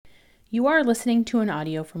You are listening to an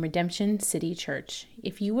audio from Redemption City Church.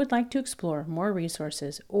 If you would like to explore more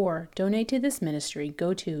resources or donate to this ministry,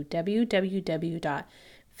 go to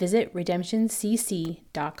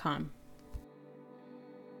www.visitredemptioncc.com.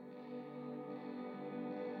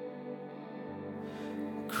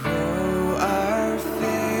 Grow our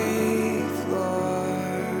faith,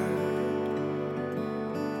 Lord,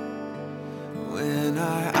 when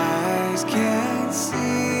our eyes can't see.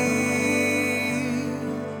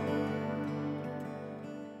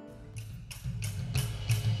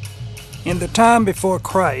 In the time before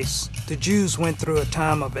Christ, the Jews went through a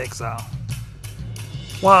time of exile.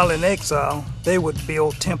 While in exile, they would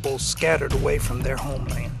build temples scattered away from their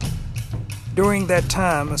homeland. During that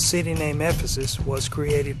time, a city named Ephesus was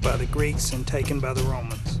created by the Greeks and taken by the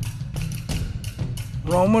Romans.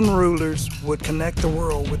 Roman rulers would connect the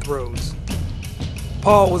world with roads.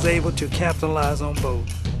 Paul was able to capitalize on both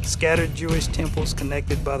scattered Jewish temples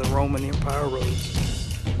connected by the Roman Empire roads,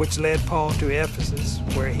 which led Paul to Ephesus,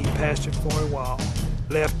 where he pastored for a while,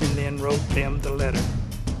 left and then wrote them the letter,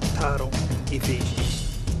 titled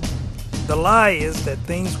Ephesians. The lie is that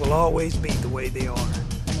things will always be the way they are.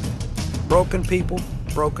 Broken people,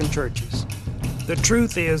 broken churches. The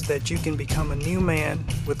truth is that you can become a new man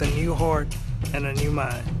with a new heart and a new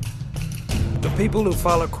mind. The people who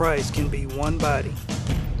follow Christ can be one body,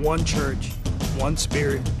 one church, one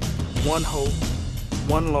spirit, one hope,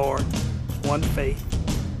 one Lord, one faith,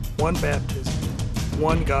 one baptism,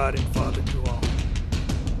 one God and Father to all.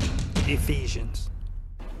 Ephesians.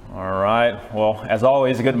 All right. Well, as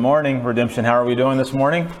always, good morning, Redemption. How are we doing this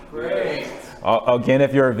morning? Great. Again,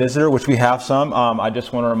 if you're a visitor, which we have some, I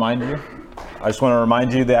just want to remind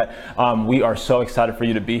you that we are so excited for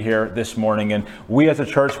you to be here this morning. And we as a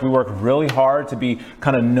church, we work really hard to be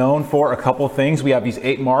kind of known for a couple of things. We have these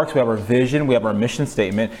 8 marks. We have our vision. We have our mission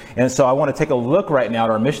statement. And so I want to take a look right now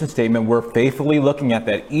at our mission statement. We're faithfully looking at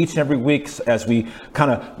that each and every week as we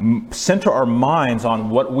kind of center our minds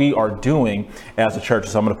on what we are doing as a church.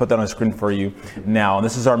 So I'm going to put that on the screen for you now. And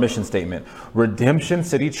this is our mission statement. Redemption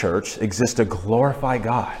City Church exists to glorify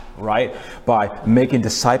God, right? By making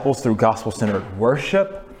disciples through gospel-centered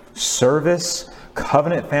worship, service,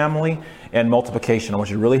 covenant family, and multiplication. I want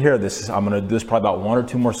you to really hear this. I'm going to do this probably about 1 or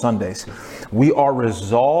 2 more Sundays. We are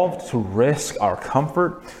resolved to risk our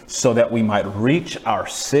comfort so that we might reach our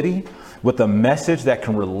city with a message that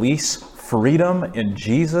can release freedom in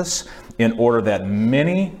Jesus in order that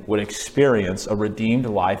many would experience a redeemed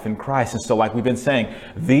life in Christ. And so, like we've been saying,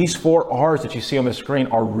 these 4 R's that you see on the screen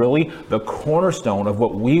are really the cornerstone of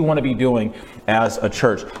what we want to be doing as a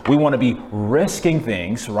church. We want to be risking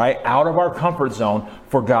things, right, out of our comfort zone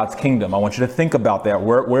for God's kingdom. I want you to think about that.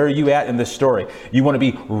 Where are you at in this story? You want to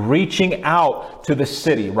be reaching out to the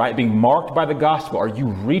city, right, being marked by the gospel. Are you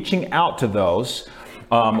reaching out to those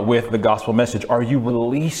with the gospel message? Are you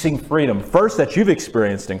releasing freedom first that you've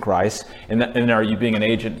experienced in Christ, and are you being an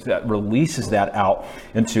agent that releases that out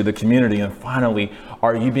into the community? And finally,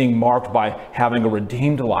 are you being marked by having a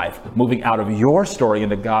redeemed life, moving out of your story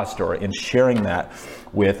into God's story and sharing that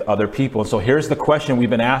with other people? And so here's the question we've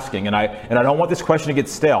been asking, and I don't want this question to get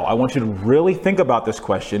stale. I want you to really think about this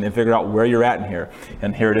question and figure out where you're at in here.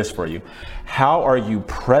 And here it is for you. How are you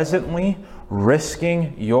presently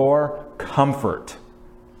risking your comfort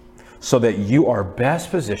so that you are best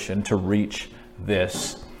positioned to reach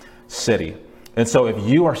this city? And so if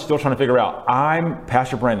you are still trying to figure out, I'm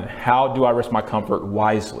Pastor Brandon, how do I risk my comfort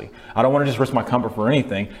wisely? I don't want to just risk my comfort for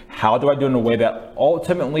anything. How do I do it in a way that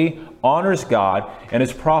ultimately honors God and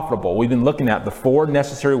is profitable? We've been looking at the 4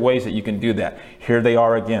 necessary ways that you can do that. Here they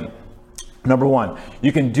are again. Number 1,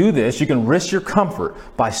 you can do this. You can risk your comfort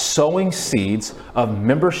by sowing seeds of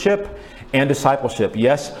membership and discipleship.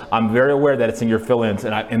 Yes, I'm very aware that it's in your fill-ins,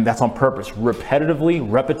 and that's on purpose. Repetitively,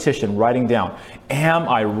 repetition, writing down. Am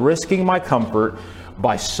I risking my comfort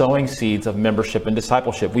by sowing seeds of membership and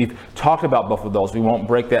discipleship? We've talked about both of those. We won't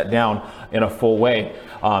break that down in a full way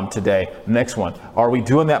today. Next one. Are we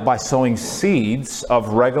doing that by sowing seeds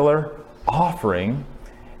of regular offering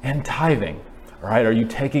and tithing? Right? Are you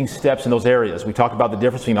taking steps in those areas? We talked about the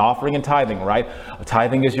difference between offering and tithing, right?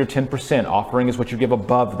 Tithing is your 10%. Offering is what you give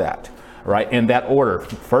above that. Right? In that order.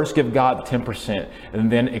 First, give God 10%,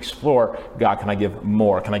 and then explore, God, can I give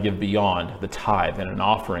more? Can I give beyond the tithe in an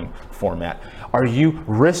offering format? Are you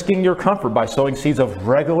risking your comfort by sowing seeds of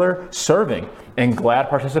regular serving and glad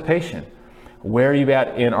participation? Where are you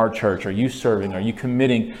at in our church? Are you serving? Are you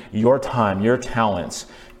committing your time, your talents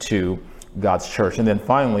to God's church? And then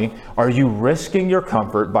finally, are you risking your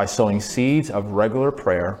comfort by sowing seeds of regular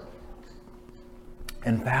prayer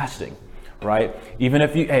and fasting? Right? Even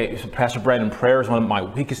if you, hey, Pastor Brandon, prayer is one of my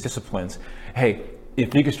weakest disciplines. Hey,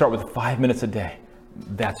 if you could start with 5 minutes a day,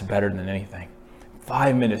 that's better than anything.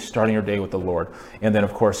 5 minutes starting your day with the Lord. And then,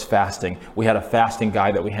 of course, fasting. We had a fasting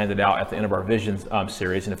guide that we handed out at the end of our Visions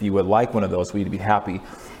series. And if you would like one of those, we'd be happy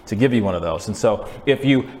to give you one of those. And so if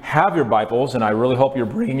you have your Bibles, and I really hope you're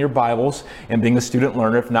bringing your Bibles and being a student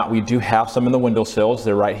learner. If not, we do have some in the windowsills.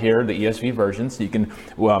 They're right here, the ESV version. So you can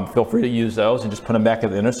feel free to use those and just put them back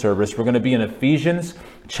at the end of service. We're going to be in Ephesians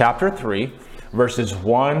chapter 3. Verses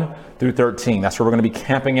 1 through 13. That's where we're going to be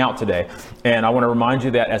camping out today. And I want to remind you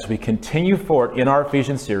that as we continue forward in our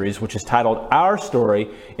Ephesians series, which is titled Our Story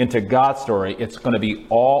into God's Story, it's going to be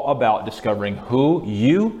all about discovering who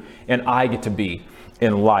you and I get to be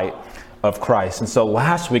in light of Christ. And so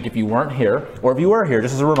last week, if you weren't here, or if you were here,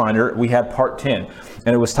 just as a reminder, we had part 10,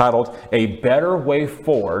 and it was titled A Better Way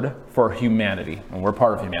Forward for Humanity. And we're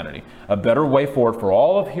part of humanity. A better way forward for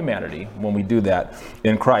all of humanity when we do that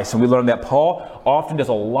in Christ. And we learned that Paul often does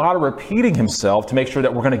a lot of repeating himself to make sure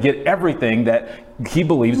that we're going to get everything that he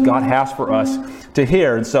believes God has for us to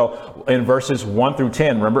hear. And so in verses 1 through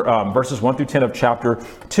 10, remember, verses 1 through 10 of chapter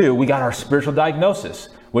 2, we got our spiritual diagnosis,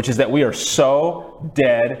 which is that we are so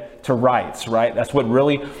dead to rights, right? That's what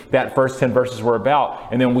really that first 10 verses were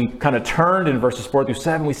about. And then we kind of turned in verses 4 through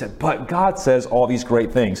 7. We said, but God says all these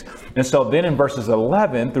great things. And so then in verses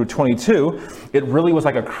 11 through 22, it really was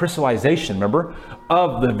like a crystallization, remember,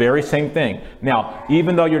 of the very same thing. Now,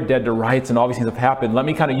 even though you're dead to rights and all these things have happened, let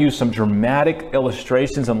me kind of use some dramatic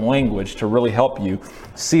illustrations and language to really help you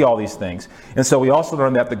see all these things. And so we also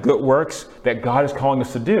learned that the good works that God is calling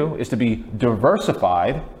us to do is to be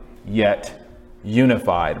diversified, yet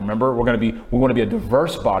unified. Remember, we want to be a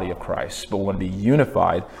diverse body of Christ, but we want to be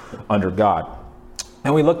unified under God.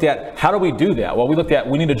 And we looked at, how do we do that? Well, we looked at,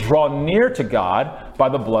 we need to draw near to God by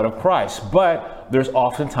the blood of Christ. But there's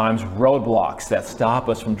oftentimes roadblocks that stop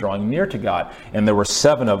us from drawing near to God. And there were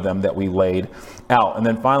 7 of them that we laid out. And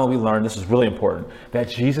then finally, we learned, this is really important, that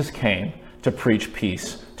Jesus came to preach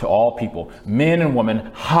peace to all people, men and women,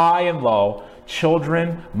 high and low,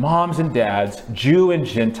 children, moms and dads, Jew and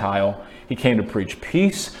Gentile. He came to preach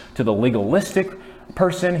peace to the legalistic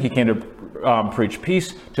person. He came to preach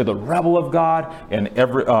peace to the rebel of God and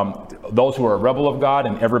those who are a rebel of God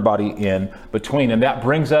and everybody in between. And that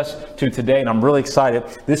brings us to today, and I'm really excited.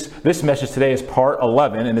 This message today is part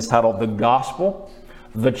 11, and it's titled The Gospel,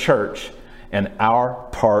 the Church, and our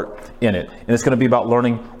part in it. And it's going to be about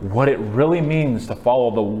learning what it really means to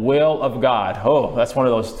follow the will of God. Oh, that's one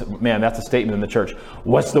of those, man, that's a statement in the church.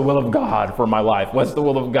 What's the will of God for my life? What's the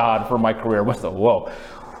will of God for my career?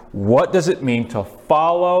 What does it mean to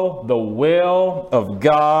follow the will of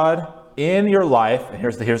God in your life? And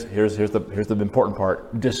here's the important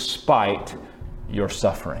part. Despite your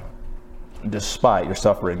suffering. Despite your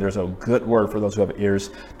suffering. There's a good word for those who have ears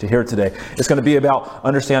to hear today. It's going to be about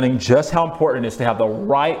understanding just how important it is to have the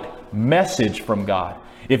right message from God.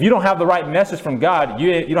 If you don't have the right message from God,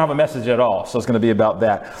 you don't have a message at all. So it's going to be about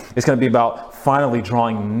that. It's going to be about finally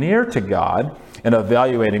drawing near to God and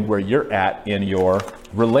evaluating where you're at in your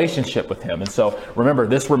relationship with Him. And so remember,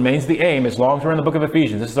 this remains the aim as long as we're in the book of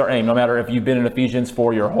Ephesians. This is our aim. No matter if you've been in Ephesians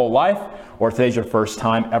for your whole life or today's your first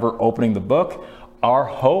time ever opening the book, our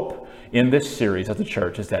hope in this series at the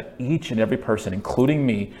church is that each and every person, including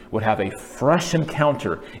me, would have a fresh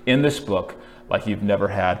encounter in this book like you've never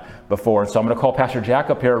had before. And so I'm going to call Pastor Jack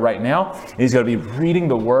up here right now. And he's going to be reading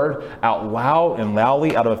the word out loud and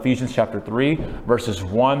loudly out of Ephesians chapter 3, verses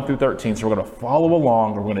 1 through 13. So we're going to follow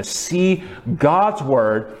along. We're going to see God's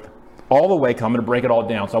word all the way. I'm going to break it all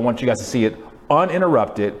down. So I want you guys to see it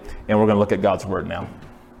uninterrupted. And we're going to look at God's word now.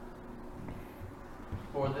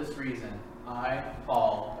 For this reason, I,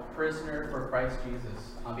 Paul, a prisoner for Christ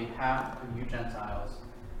Jesus, on behalf of you Gentiles,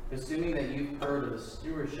 assuming that you've heard of the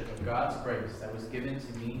stewardship of God's grace that was given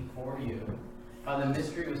to me for you, how the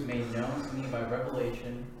mystery was made known to me by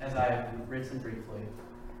revelation, as I have written briefly.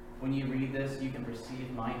 When you read this, you can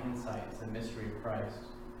perceive my insight into the mystery of Christ,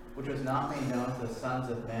 which was not made known to the sons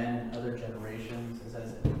of men in other generations,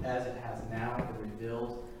 as it has now been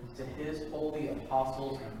revealed to his holy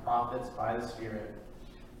apostles and prophets by the Spirit.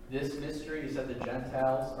 This mystery is that the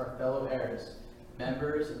Gentiles are fellow heirs,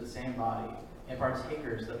 members of the same body, and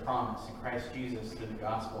partakers of the promise in Christ Jesus through the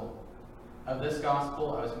gospel. Of this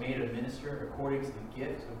gospel I was made a minister according to the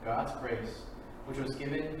gift of God's grace, which was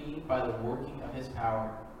given me by the working of his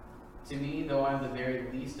power. To me, though I am the very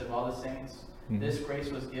least of all the saints, this grace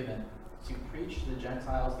was given, to preach to the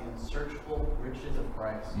Gentiles the unsearchable riches of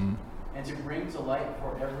Christ, and to bring to light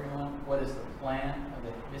for everyone what is the plan of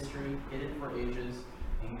the mystery hidden for ages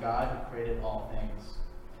in God who created all things,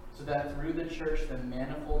 so that through the church the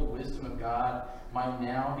manifold wisdom of God might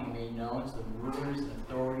now be made known to the rulers and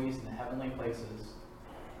authorities in the heavenly places,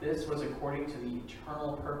 This was according to the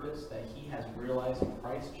eternal purpose that he has realized in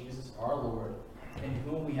Christ Jesus our Lord, in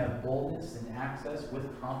whom we have boldness and access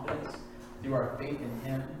with confidence through our faith in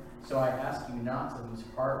him. So I ask you not to lose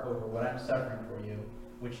heart over what I'm suffering for you,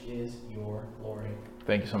 which is your glory.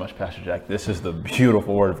 Thank you so much, Pastor Jack. This is the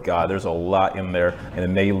beautiful Word of God. There's a lot in there, and it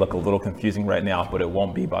may look a little confusing right now, but it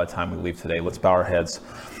won't be by the time we leave today. Let's bow our heads.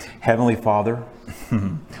 Heavenly Father,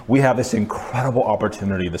 we have this incredible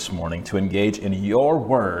opportunity this morning to engage in your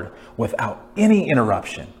Word without any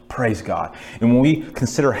interruption. Praise God. And when we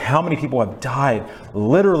consider how many people have died,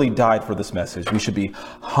 literally died for this message, we should be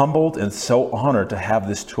humbled and so honored to have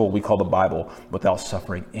this tool we call the Bible without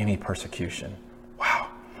suffering any persecution. Wow.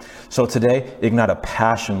 So today, ignite a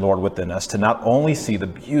passion, Lord, within us to not only see the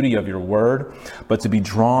beauty of your word, but to be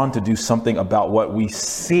drawn to do something about what we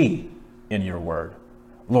see in your word.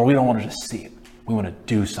 Lord, we don't want to just see it. We want to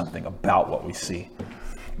do something about what we see.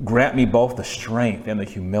 Grant me both the strength and the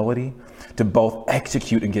humility to both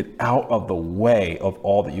execute and get out of the way of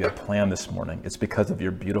all that you have planned this morning. It's because of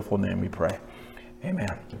your beautiful name we pray. Amen.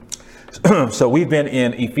 So we've been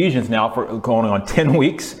in Ephesians now for going on 10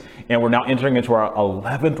 weeks. And we're now entering into our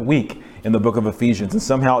 11th week in the book of Ephesians. And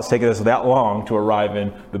somehow it's taken us that long to arrive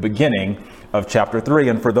in the beginning of chapter 3.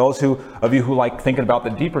 And for those of you who like thinking about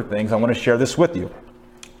the deeper things, I want to share this with you.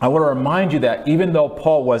 I want to remind you that even though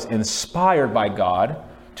Paul was inspired by God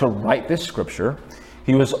to write this scripture,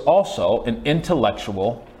 he was also an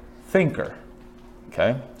intellectual thinker.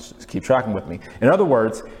 Okay? So just keep tracking with me. In other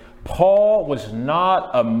words, Paul was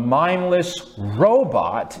not a mindless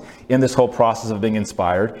robot in this whole process of being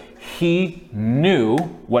inspired. He knew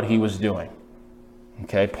what he was doing.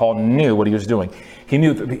 Okay, Paul knew what he was doing. He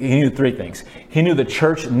knew three things. He knew the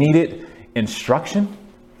church needed instruction.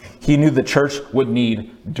 He knew the church would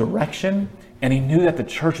need direction. And he knew that the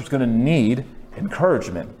church was going to need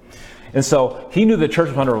encouragement. And so he knew the church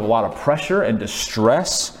was under a lot of pressure and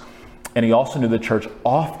distress. And he also knew the church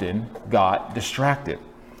often got distracted.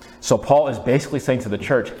 So Paul is basically saying to the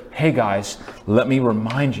church, hey guys, let me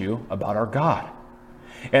remind you about our God.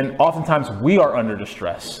 And oftentimes we are under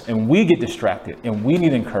distress and we get distracted and we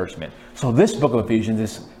need encouragement. So this book of Ephesians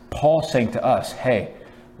is Paul saying to us, hey,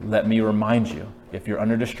 let me remind you, if you're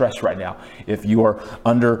under distress right now, if you are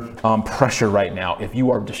under pressure right now, if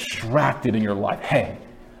you are distracted in your life, hey,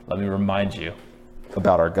 let me remind you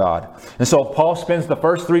about our God. And so Paul spends the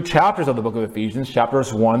first 3 chapters of the book of Ephesians,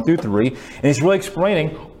 chapters 1 through 3, and he's really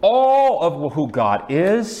explaining all of who God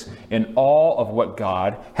is and all of what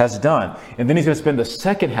God has done. And then he's going to spend the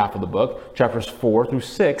second half of the book, chapters 4 through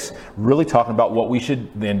 6, really talking about what we should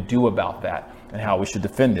then do about that and how we should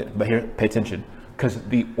defend it. But here, pay attention, because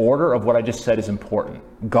the order of what I just said is important.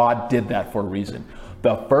 God did that for a reason.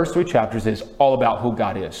 The first 3 chapters is all about who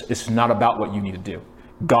God is. It's not about what you need to do.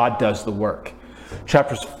 God does the work.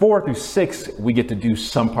 Chapters 4 through 6, we get to do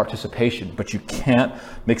some participation, but you can't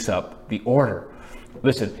mix up the order.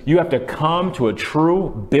 Listen, you have to come to a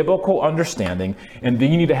true biblical understanding, and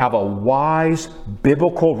then you need to have a wise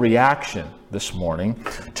biblical reaction this morning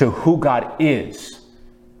to who God is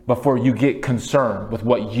before you get concerned with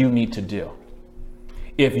what you need to do.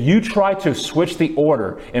 If you try to switch the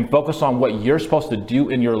order and focus on what you're supposed to do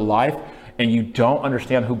in your life and you don't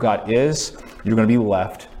understand who God is, you're going to be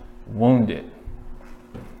left wounded.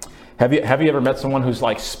 Have you ever met someone who's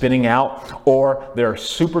like spinning out, or they're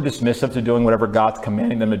super dismissive to doing whatever God's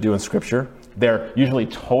commanding them to do in Scripture? They're usually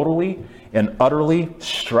totally and utterly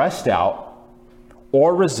stressed out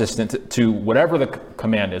or resistant to whatever the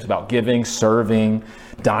command is about giving, serving,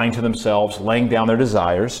 dying to themselves, laying down their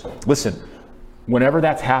desires. Listen, whenever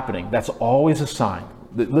that's happening, that's always a sign.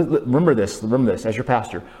 Remember this as your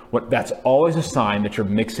pastor. That's always a sign that you're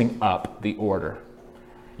mixing up the order.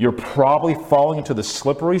 You're probably falling into the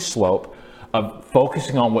slippery slope of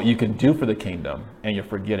focusing on what you can do for the kingdom, and you're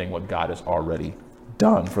forgetting what God has already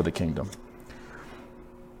done for the kingdom.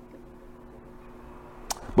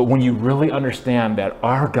 But when you really understand that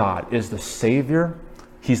our God is the Savior,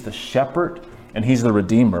 He's the shepherd, and He's the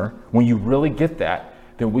Redeemer, when you really get that,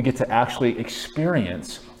 then we get to actually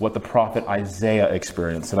experience what the prophet Isaiah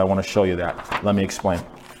experienced. And I want to show you that. Let me explain.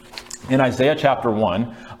 In Isaiah chapter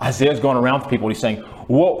 1, Isaiah's going around to people and he's saying,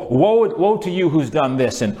 woe to you who's done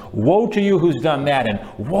this, and woe to you who's done that,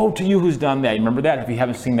 and woe to you who's done that. You remember that? If you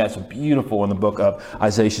haven't seen that, it's beautiful in the book of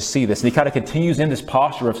Isaiah. You should see this. And he kind of continues in this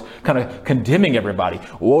posture of kind of condemning everybody.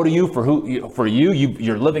 Woe to you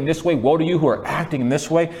you're living this way. Woe to you who are acting in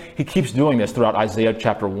this way. He keeps doing this throughout Isaiah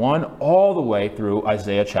chapter 1 all the way through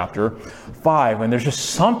Isaiah chapter 5. And there's just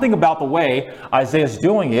something about the way Isaiah's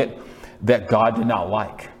doing it that God did not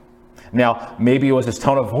like. Now, maybe it was his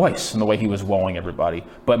tone of voice and the way he was woeing everybody,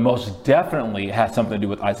 but most definitely it had something to do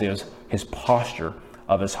with his posture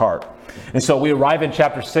of his heart. And so we arrive in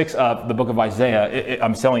chapter 6 of the book of Isaiah.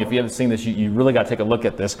 I'm telling you, if you haven't seen this, you really got to take a look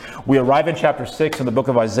at this. We arrive in chapter 6 in the book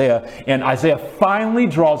of Isaiah, and Isaiah finally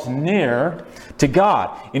draws near to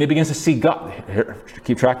God, and he begins to see God. Here,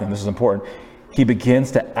 keep tracking, this is important. He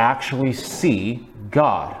begins to actually see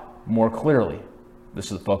God more clearly. This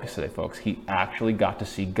is the focus today, folks. He actually got to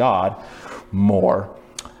see God more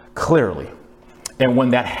clearly. And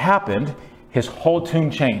when that happened, his whole tune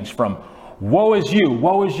changed from woe is you,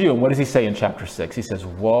 woe is you. And what does he say in chapter 6? He says,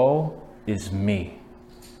 woe is me.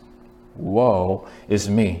 Woe is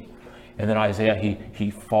me. And then Isaiah,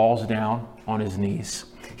 he falls down on his knees.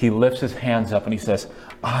 He lifts his hands up and he says,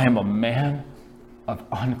 I am a man of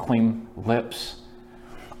unclean lips.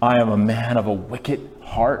 I am a man of a wicked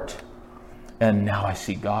heart. And now I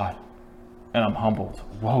see God, and I'm humbled.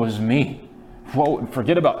 Woe is me. Woe,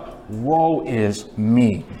 forget about woe is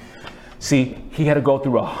me. See, he had to go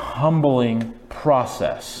through a humbling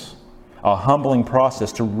process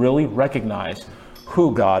to really recognize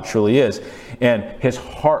who God truly is. And his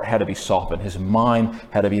heart had to be softened. His mind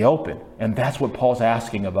had to be open. And that's what Paul's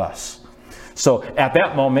asking of us. So at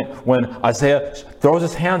that moment, when Isaiah throws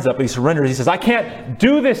his hands up and he surrenders, he says, I can't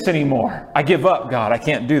do this anymore. I give up, God. I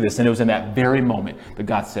can't do this. And it was in that very moment that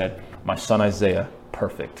God said, my son Isaiah,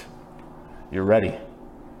 perfect. You're ready.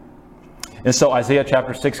 And so Isaiah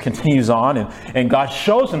chapter 6 continues on, and God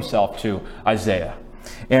shows himself to Isaiah.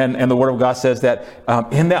 And the word of God says that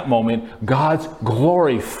in that moment, God's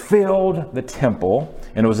glory filled the temple.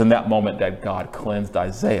 And it was in that moment that God cleansed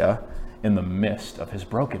Isaiah in the midst of his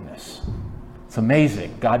brokenness. It's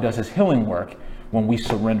amazing. God does his healing work when we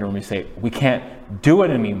surrender and we say, we can't do it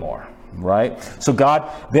anymore, right? So God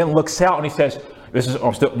then looks out and he says,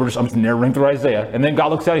 I'm narrating through Isaiah. And then God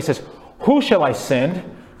looks out and he says, who shall I send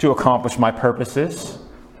to accomplish my purposes?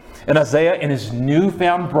 And Isaiah, in his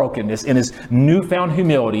newfound brokenness, in his newfound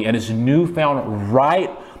humility, and his newfound right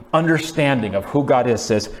understanding of who God is,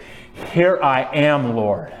 says, here I am,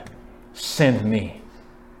 Lord, send me.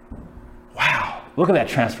 Wow, look at that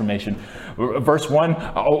transformation. Verse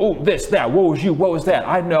 1, this, that, woe is you, woe is that.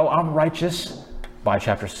 I know I'm righteous. By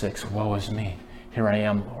chapter 6, woe is me. Here I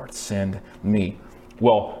am, Lord, send me.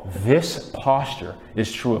 Well, this posture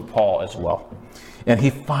is true of Paul as well. And he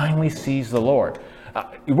finally sees the Lord.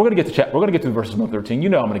 We're going to get to verses 1-13. You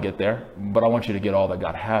know I'm going to get there, but I want you to get all that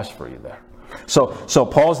God has for you there. So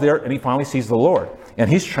Paul's there, and he finally sees the Lord,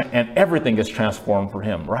 and and everything is transformed for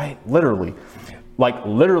him, right? Literally,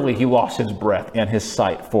 he lost his breath and his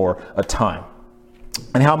sight for a time.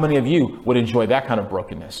 And how many of you would enjoy that kind of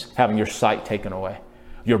brokenness, having your sight taken away,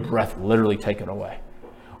 your breath literally taken away,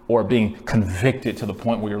 or being convicted to the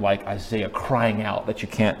point where you're like Isaiah, crying out that you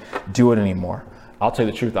can't do it anymore? I'll tell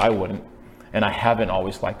you the truth, I wouldn't. And I haven't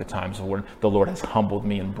always liked the times where the Lord has humbled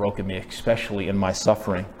me and broken me, especially in my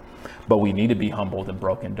suffering. But we need to be humbled and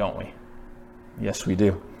broken, don't we? Yes, we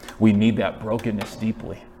do. We need that brokenness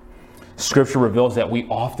deeply. Scripture reveals that we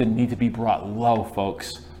often need to be brought low,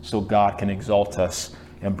 folks, so God can exalt us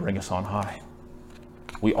and bring us on high.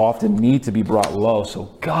 We often need to be brought low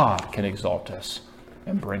so God can exalt us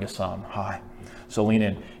and bring us on high. So lean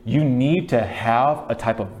in. You need to have a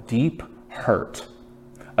type of deep hurt,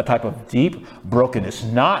 a type of deep brokenness,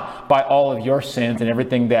 not by all of your sins and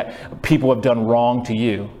everything that people have done wrong to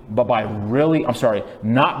you, but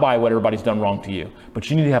not by what everybody's done wrong to you. But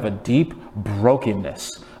you need to have a deep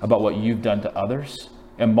brokenness about what you've done to others.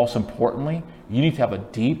 And most importantly, you need to have a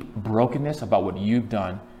deep brokenness about what you've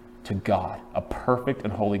done to God, a perfect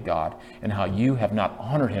and holy God, and how you have not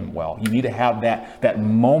honored him well. You need to have that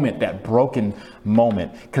moment, that broken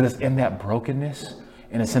moment, because it's in that brokenness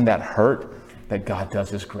and it's in that hurt that God does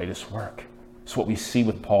his greatest work. It's what we see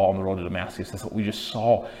with Paul on the road to Damascus. That's what we just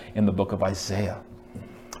saw in the book of Isaiah.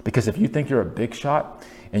 Because if you think you're a big shot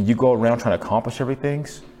and you go around trying to accomplish everything,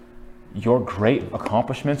 your great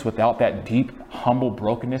accomplishments without that deep, humble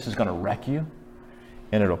brokenness is going to wreck you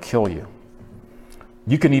and it'll kill you.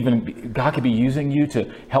 God could be using you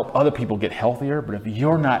to help other people get healthier, but if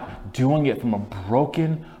you're not doing it from a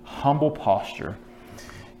broken, humble posture,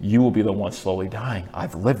 you will be the one slowly dying.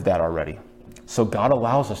 I've lived that already. So God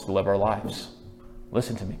allows us to live our lives.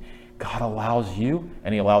 Listen to me. God allows you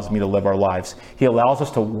and he allows me to live our lives. He allows us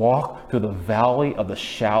to walk through the valley of the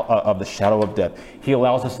shadow of death. He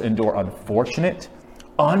allows us to endure unfortunate,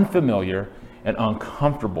 unfamiliar, and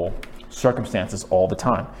uncomfortable circumstances all the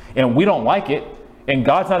time. And we don't like it. And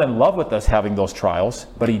God's not in love with us having those trials,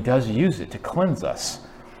 but he does use it to cleanse us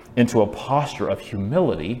into a posture of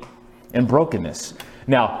humility and brokenness.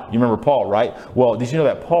 Now, you remember Paul, right? Well, did you know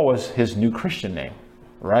that Paul was his new Christian name,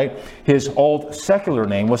 right? His old secular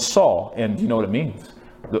name was Saul. And do you know what it means?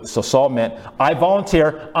 So Saul meant, I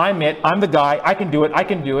volunteer, I'm the guy, I can do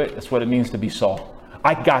it. That's what it means to be Saul.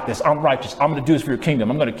 I got this, I'm righteous, I'm going to do this for your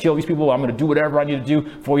kingdom. I'm going to kill these people, I'm going to do whatever I need to do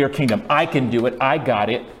for your kingdom. I can do it, I got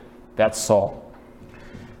it. That's Saul.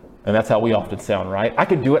 And that's how we often sound, right? I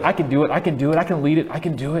can do it, I can lead it, I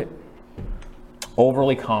can do it.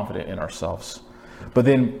 Overly confident in ourselves. But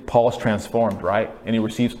then Paul is transformed, right? And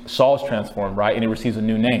Saul is transformed, right? And he receives a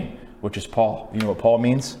new name, which is Paul. You know what Paul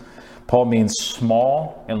means? Paul means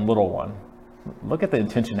small and little one. Look at the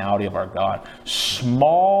intentionality of our God.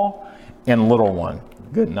 Small and little one.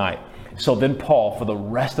 Good night. So then Paul, for the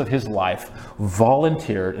rest of his life,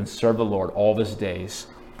 volunteered and served the Lord all of his days,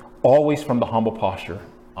 always from the humble posture.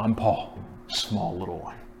 I'm Paul, small little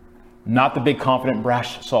one. Not the big confident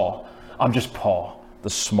brash Saul. I'm just Paul, the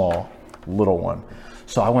small little one.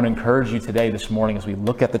 So I want to encourage you today, this morning, as we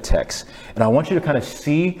look at the text, and I want you to kind of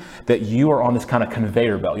see that you are on this kind of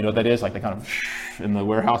conveyor belt. You know what that is? Like the kind of in the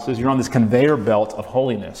warehouses. You're on this conveyor belt of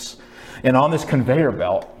holiness. And on this conveyor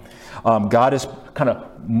belt, God is kind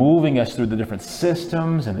of moving us through the different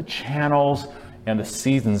systems and the channels and the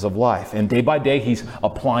seasons of life. And day by day, he's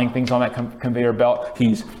applying things on that conveyor belt.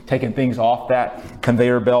 He's taking things off that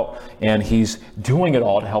conveyor belt, and he's doing it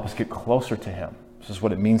all to help us get closer to him. This is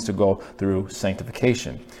what it means to go through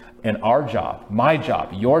sanctification. And our job, my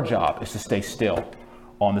job, your job is to stay still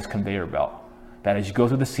on this conveyor belt. That as you go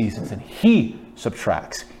through the seasons and he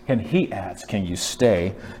subtracts and he adds, can you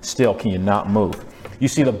stay still? Can you not move? You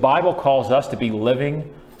see, the Bible calls us to be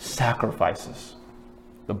living sacrifices.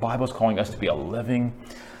 The Bible is calling us to be a living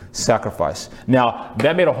sacrifice. Now,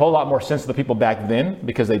 that made a whole lot more sense to the people back then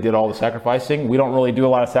because they did all the sacrificing. We don't really do a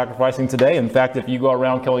lot of sacrificing today. In fact, if you go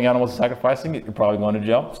around killing animals and sacrificing, you're probably going to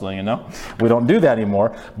jail, just letting you know. We don't do that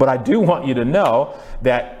anymore. But I do want you to know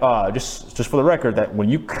that, just for the record, that when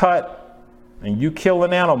you cut and you kill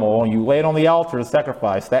an animal and you lay it on the altar to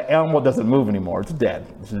sacrifice, that animal doesn't move anymore. It's dead.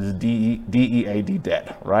 This is D-E-A-D,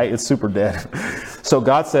 dead, right? It's super dead. So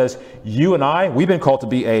God says, you and I, we've been called to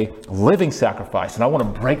be a living sacrifice. And I want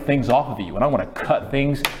to break things off of you. And I want to cut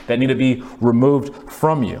things that need to be removed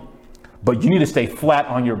from you. But you need to stay flat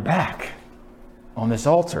on your back on this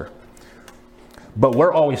altar. But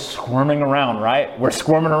we're always squirming around, right? We're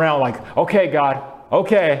squirming around like, okay, God,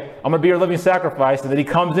 okay, I'm going to be your living sacrifice. And then he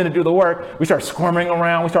comes in to do the work. We start squirming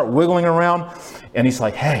around. We start wiggling around. And he's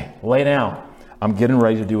like, hey, lay down. I'm getting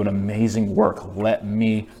ready to do an amazing work. Let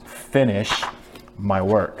me finish my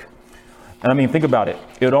work. And I mean, think about it.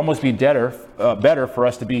 It would almost be better for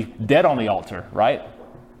us to be dead on the altar, right?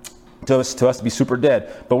 To us to be super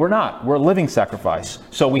dead. But we're not. We're a living sacrifice.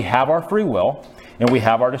 So we have our free will and we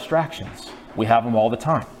have our distractions. We have them all the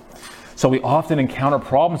time. So we often encounter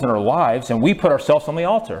problems in our lives and we put ourselves on the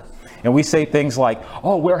altar. And we say things like,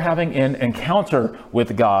 oh, we're having an encounter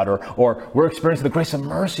with God, or we're experiencing the grace and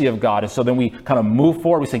mercy of God. And so then we kind of move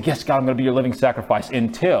forward. We say, yes, God, I'm going to be your living sacrifice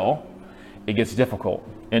until it gets difficult,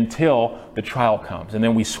 until the trial comes. And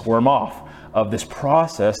then we squirm off of this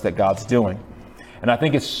process that God's doing. And I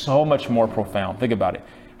think it's so much more profound. Think about it.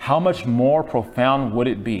 How much more profound would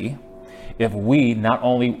it be if we not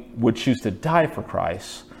only would choose to die for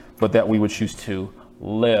Christ, but that we would choose to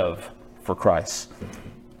live for Christ?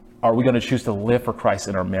 Are we going to choose to live for Christ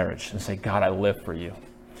in our marriage and say, God, I live for you?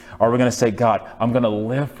 Are we going to say, God, I'm going to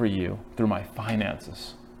live for you through my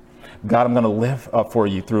finances? God, I'm going to live for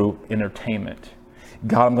you through entertainment.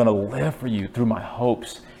 God, I'm going to live for you through my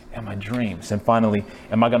hopes and my dreams. And finally,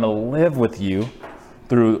 am I going to live with you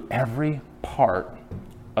through every part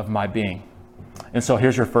of my being? And so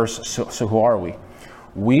here's your first, so who are we?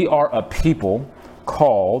 We are a people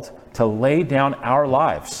called to lay down our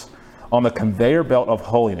lives on the conveyor belt of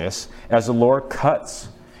holiness as the Lord cuts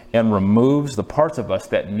and removes the parts of us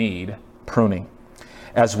that need pruning.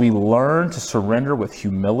 As we learn to surrender with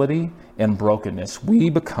humility and brokenness, we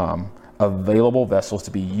become available vessels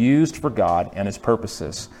to be used for God and his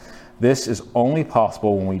purposes. This is only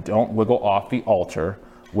possible when we don't wiggle off the altar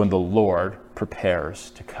when the Lord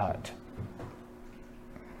prepares to cut.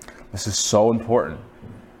 This is so important.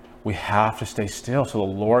 We have to stay still so the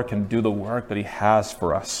Lord can do the work that he has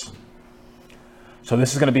for us. So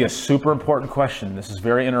this is going to be a super important question. This is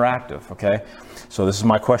very interactive, okay? So this is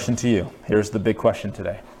my question to you. Here's the big question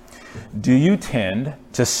today. Do you tend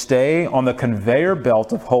to stay on the conveyor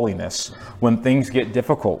belt of holiness when things get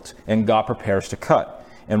difficult and God prepares to cut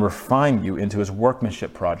and refine you into his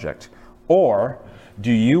workmanship project? Or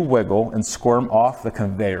do you wiggle and squirm off the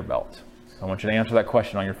conveyor belt? I want you to answer that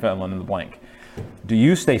question on your fill in the blank. Do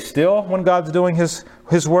you stay still when God's doing his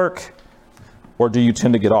work? or do you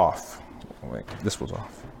tend to get off? Wait, this was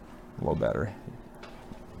off. Low battery.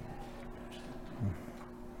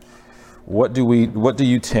 What do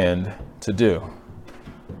you tend to do?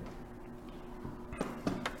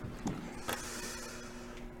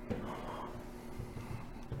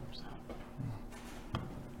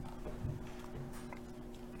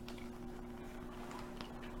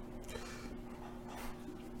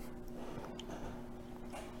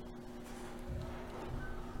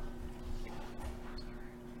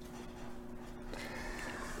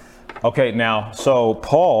 Okay, now, so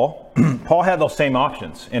Paul had those same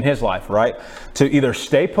options in his life, right? To either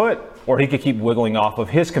stay put, or he could keep wiggling off of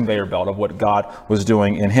his conveyor belt of what God was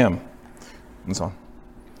doing in him.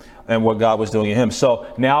 And what God was doing in him.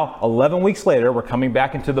 So now, 11 weeks later, we're coming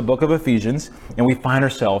back into the book of Ephesians, and we find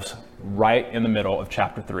ourselves right in the middle of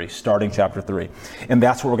chapter 3, starting chapter 3. And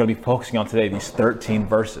that's what we're going to be focusing on today, these 13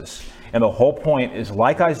 verses. And the whole point is,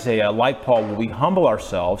 like Isaiah, like Paul, will we humble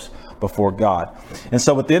ourselves before God. And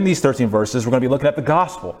so within these 13 verses, we're going to be looking at the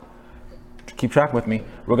gospel. Keep track with me.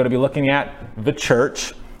 We're going to be looking at the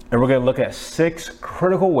church, and we're going to look at 6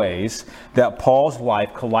 critical ways that Paul's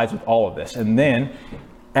life collides with all of this. And then,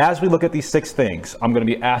 as we look at these 6 things, I'm going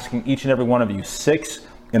to be asking each and every one of you 6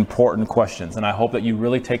 important questions. And I hope that you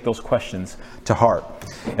really take those questions to heart.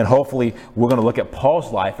 And hopefully, we're going to look at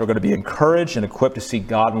Paul's life. We're going to be encouraged and equipped to see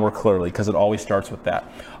God more clearly, because it always starts with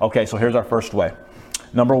that. Okay, so here's our first way.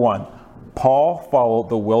 Number 1, Paul followed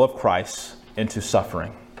the will of Christ into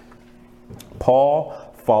suffering.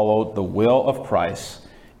 Paul followed the will of Christ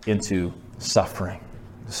into suffering.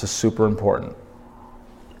 This is super important.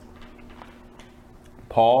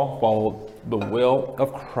 Paul followed the will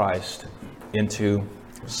of Christ into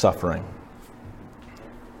suffering.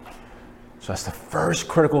 So that's the first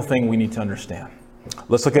critical thing we need to understand.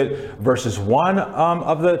 Let's look at verses 1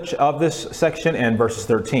 of this section and verses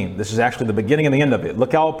 13. This is actually the beginning and the end of it.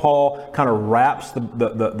 Look how Paul kind of wraps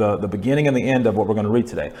the beginning and the end of what we're going to read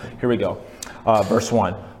today. Here we go. Verse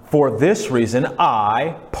 1. For this reason,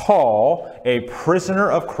 I, Paul, a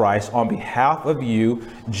prisoner of Christ, on behalf of you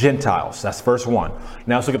Gentiles. That's verse 1.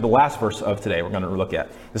 Now let's look at the last verse of today we're going to look at.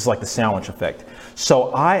 This is like the sandwich effect.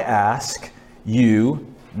 So I ask you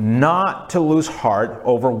not to lose heart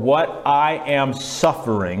over what I am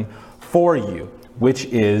suffering for you, which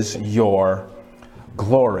is your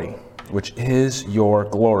glory. Which is your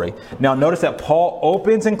glory. Now notice that Paul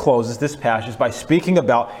opens and closes this passage by speaking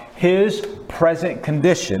about his present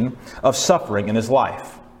condition of suffering in his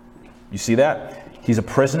life. You see that? He's a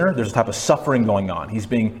prisoner. There's a type of suffering going on. He's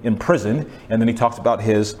being imprisoned, and then he talks about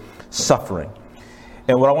his suffering.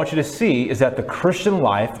 And what I want you to see is that the Christian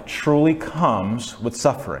life truly comes with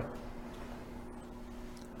suffering.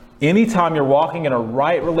 Anytime you're walking in a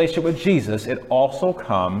right relationship with Jesus, it also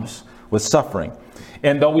comes with suffering.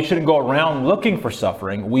 And though we shouldn't go around looking for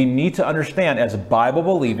suffering, we need to understand, as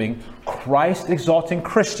Bible-believing, Christ-exalting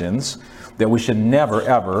Christians, that we should never,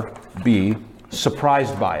 ever be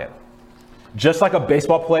surprised by it. Just like a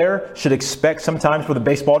baseball player should expect sometimes for the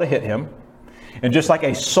baseball to hit him, and just like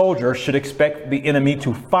a soldier should expect the enemy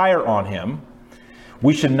to fire on him,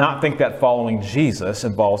 we should not think that following Jesus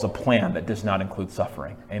involves a plan that does not include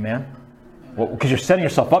suffering. Amen? Well, because you're setting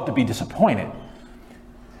yourself up to be disappointed.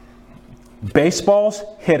 Baseballs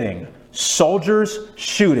hitting, soldiers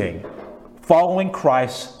shooting, following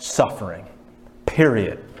Christ suffering.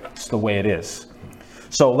 Period. It's the way it is.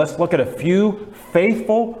 So let's look at a few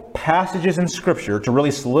faithful passages in Scripture to really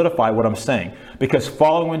solidify what I'm saying. Because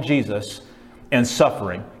following Jesus and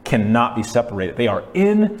suffering cannot be separated. They are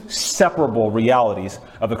inseparable realities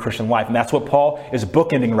of the Christian life. And that's what Paul is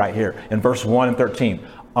bookending right here in verse 1 and 13.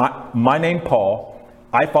 My name, Paul,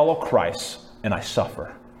 I follow Christ and I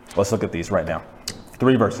suffer. Let's look at these right now.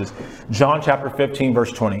 3 verses. John chapter 15,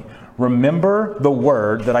 verse 20. Remember the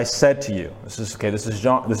word that I said to you. This is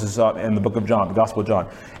John. This is in the book of John, the Gospel of John.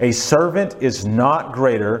 A servant is not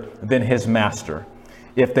greater than his master.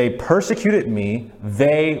 If they persecuted me,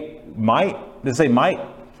 they might. Does it say might?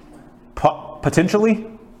 Potentially?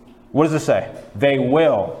 What does it say? They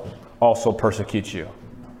will also persecute you.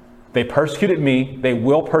 They persecuted me, they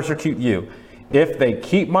will persecute you. If they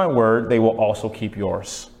keep my word, they will also keep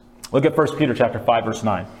yours. Look at 1 Peter chapter 5, verse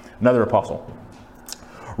 9. Another apostle.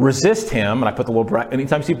 Resist him, and I put the little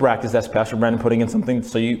anytime you see brackets, that's Pastor Brandon putting in something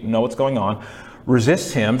so you know what's going on.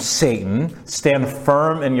 Resist him, Satan, stand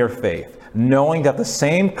firm in your faith, knowing that the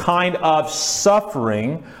same kind of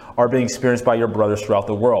suffering are being experienced by your brothers throughout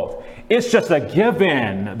the world. It's just a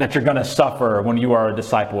given that you're going to suffer when you are a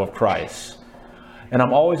disciple of Christ. And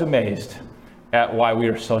I'm always amazed at why we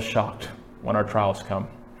are so shocked when our trials come.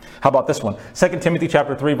 How about this one? 2 Timothy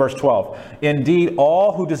chapter 3, verse 12. Indeed,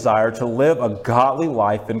 all who desire to live a godly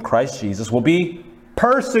life in Christ Jesus will be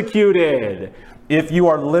persecuted. If you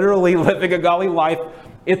are literally living a godly life,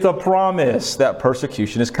 it's a promise that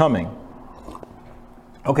persecution is coming.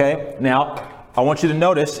 Okay, now I want you to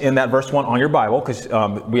notice in that verse 1 on your Bible, because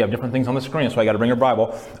we have different things on the screen, so I got to bring your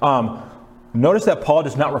Bible. Notice that Paul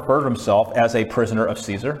does not refer to himself as a prisoner of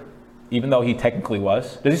Caesar, even though he technically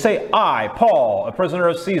was. Does he say, I, Paul, a prisoner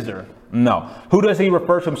of Caesar? No. Who does he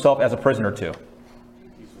refer to himself as a prisoner to?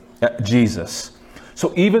 Jesus.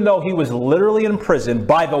 So even though he was literally in prison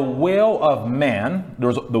by the will of man, there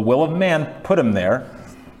was the will of man put him there,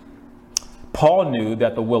 Paul knew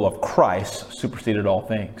that the will of Christ superseded all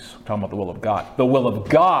things. We're talking about the will of God. The will of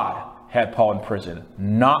God had Paul in prison,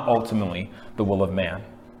 not ultimately the will of man.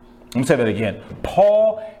 Let me say that again.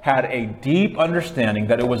 Paul had a deep understanding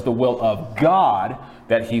that it was the will of God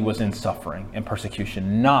that he was in suffering and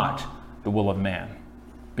persecution, not the will of man.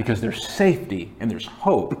 Because there's safety and there's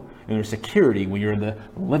hope and there's security when you're in the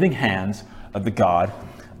living hands of the God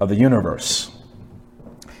of the universe.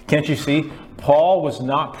 Can't you see? Paul was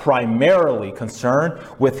not primarily concerned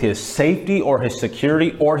with his safety or his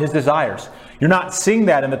security or his desires. You're not seeing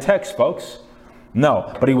that in the text, folks.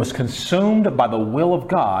 No, but he was consumed by the will of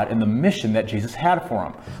God and the mission that Jesus had for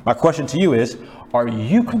him. My question to you is, are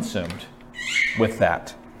you consumed with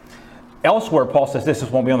that? Elsewhere, Paul says this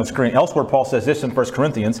won't be on the screen. Elsewhere, Paul says this in 1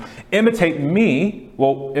 Corinthians, imitate me.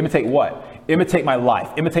 Well, imitate what? Imitate my life.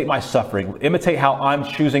 Imitate my suffering. Imitate how I'm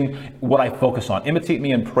choosing what I focus on. Imitate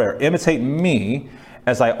me in prayer. Imitate me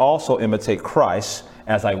as I also imitate Christ,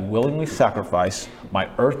 as I willingly sacrifice my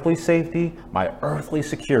earthly safety, my earthly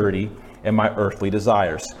security, and my earthly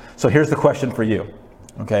desires. So here's the question for you.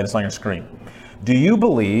 Okay, it's on your screen. Do you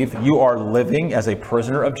believe you are living as a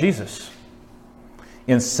prisoner of Jesus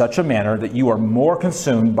in such a manner that you are more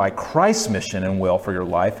consumed by Christ's mission and will for your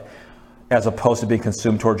life as opposed to being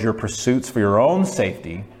consumed towards your pursuits for your own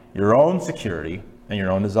safety, your own security, and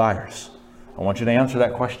your own desires? I want you to answer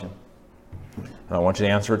that question. And I want you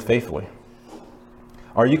to answer it faithfully.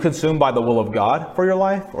 Are you consumed by the will of God for your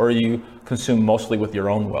life, or are you consumed mostly with your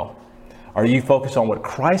own will? Are you focused on what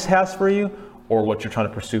Christ has for you or what you're trying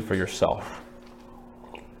to pursue for yourself?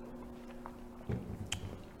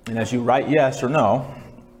 And as you write yes or no,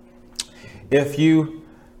 if you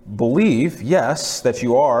believe, yes, that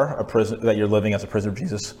you are that you're living as a prisoner of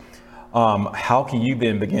Jesus, how can you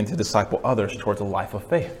then begin to disciple others towards a life of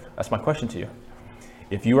faith? That's my question to you.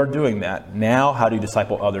 If you are doing that, now how do you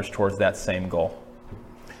disciple others towards that same goal?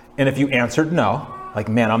 And if you answered no, like,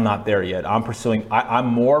 man, I'm not there yet. I'm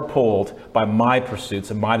more pulled by my pursuits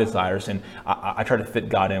and my desires, and I try to fit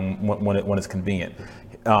God in when it's convenient.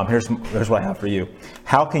 Here's what I have for you.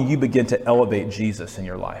 How can you begin to elevate Jesus in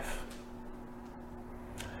your life?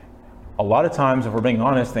 A lot of times, if we're being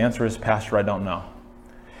honest, the answer is, Pastor, I don't know.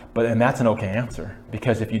 And that's an okay answer,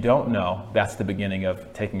 because if you don't know, that's the beginning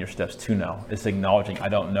of taking your steps to know. It's acknowledging, I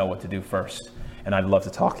don't know what to do first. And I'd love to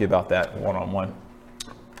talk to you about that one-on-one.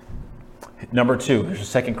 Number two, there's a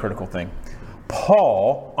second critical thing.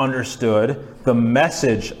 Paul understood the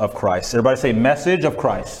message of Christ. Everybody say, message of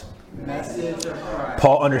Christ. Message of Christ.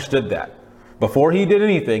 Paul understood that. Before he did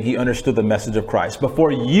anything, he understood the message of Christ.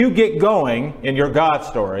 Before you get going in your God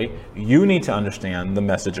story, you need to understand the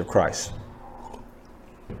message of Christ.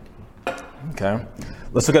 Okay.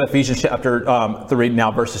 Let's look at Ephesians chapter 3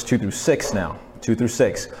 now, verses 2 through 6 now. 2 through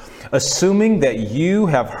 6. Assuming that you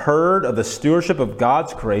have heard of the stewardship of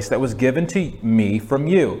God's grace that was given to me from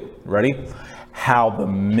you. Ready? How the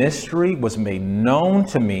mystery was made known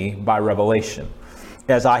to me by revelation,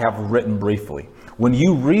 as I have written briefly. When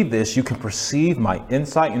you read this, you can perceive my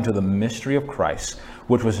insight into the mystery of Christ,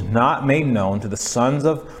 which was not made known to the sons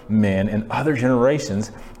of men in other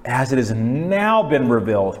generations, as it has now been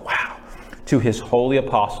revealed, to his holy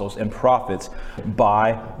apostles and prophets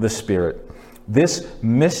by the Spirit. This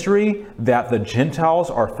mystery that the Gentiles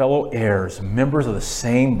are fellow heirs, members of the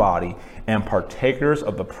same body, and partakers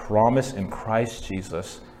of the promise in Christ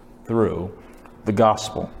Jesus through the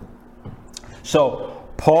gospel. So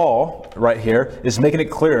Paul, right here, is making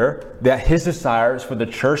it clear that his desire is for the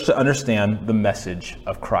church to understand the message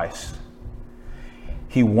of Christ.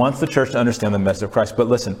 He wants the church to understand the message of Christ. But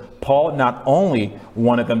listen, Paul not only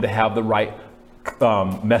wanted them to have the right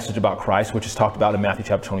message about Christ, which is talked about in Matthew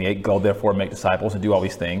chapter 28, go therefore make disciples and do all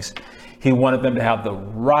these things. He wanted them to have the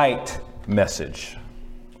right message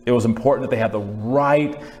It was important that they had the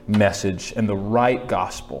right message and the right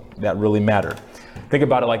gospel that really mattered. Think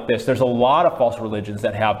about it like this. There's a lot of false religions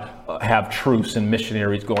that have truths and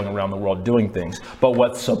missionaries going around the world doing things. But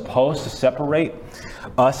what's supposed to separate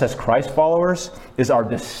us as Christ followers is our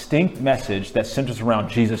distinct message that centers around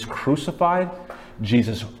Jesus crucified,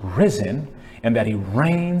 Jesus risen, and that he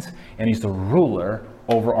reigns and he's the ruler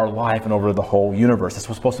over our life and over the whole universe. That's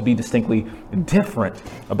what's supposed to be distinctly different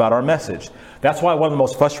about our message. That's why one of the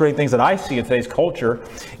most frustrating things that I see in today's culture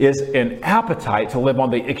is an appetite to live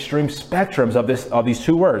on the extreme spectrums of these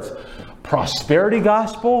two words, prosperity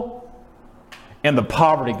gospel and the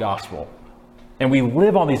poverty gospel. And we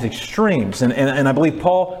live on these extremes. And I believe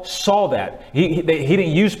Paul saw that. He didn't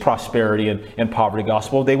use prosperity and poverty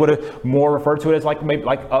gospel. They would have more referred to it as maybe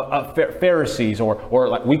Pharisees or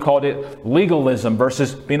like we called it legalism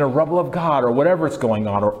versus being a rebel of God or whatever it's going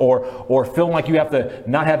on or feeling like you have to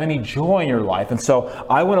not have any joy in your life. And so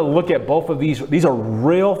I want to look at both of these. These are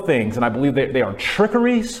real things. And I believe they are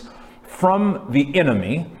trickeries from the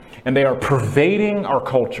enemy and they are pervading our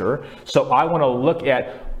culture. So I want to look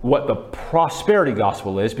at what the prosperity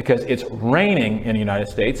gospel is because it's reigning in the United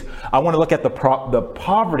States. I want to look at the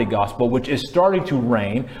poverty gospel, which is starting to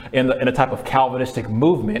reign in a type of Calvinistic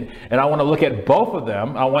movement. And I want to look at both of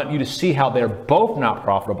them. I want you to see how they're both not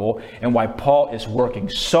profitable and why Paul is working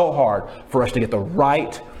so hard for us to get the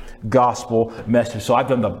right gospel message. So I've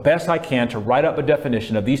done the best I can to write up a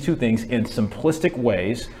definition of these two things in simplistic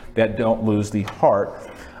ways that don't lose the heart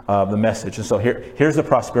of the message. And so here's the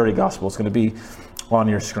prosperity gospel. It's going to be on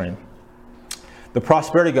your screen. The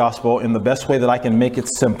prosperity gospel, in the best way that I can make it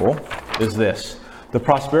simple, is this. The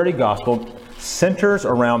prosperity gospel centers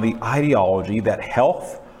around the ideology that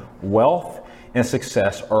health, wealth, and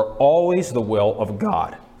success are always the will of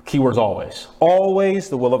God. Keywords always. Always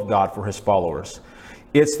the will of God for his followers.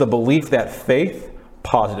 It's the belief that faith,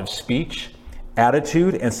 positive speech,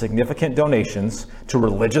 attitude, and significant donations to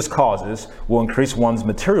religious causes will increase one's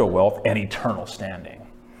material wealth and eternal standing.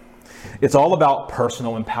 It's all about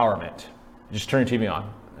personal empowerment. Just turn your TV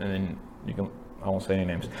on and then I won't say any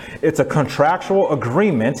names. It's a contractual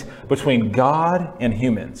agreement between God and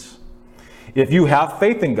humans. If you have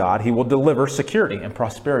faith in God, he will deliver security and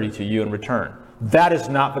prosperity to you in return. That is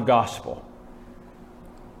not the gospel.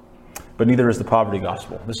 But neither is the poverty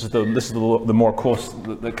gospel. This is the more cool,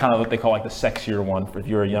 the kind of what they call like the sexier one. If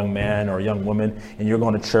you're a young man or a young woman and you're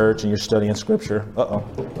going to church and you're studying scripture.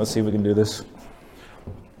 Let's see if we can do this.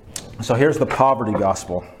 So here's the poverty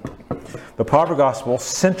gospel. The poverty gospel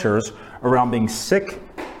centers around being sick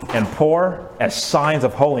and poor as signs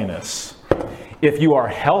of holiness. If you are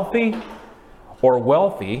healthy or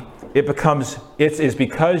wealthy, it is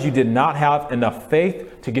because you did not have enough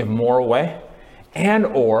faith to give more away, and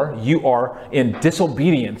or you are in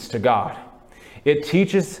disobedience to God. It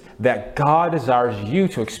teaches that God desires you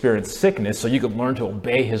to experience sickness so you can learn to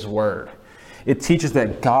obey his word. It teaches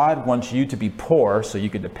that God wants you to be poor so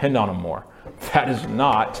you can depend on him more. That is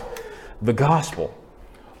not the gospel.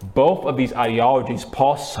 Both of these ideologies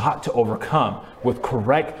Paul sought to overcome with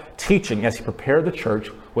correct teaching as he prepared the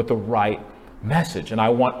church with the right message. And I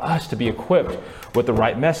want us to be equipped with the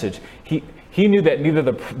right message. He knew that neither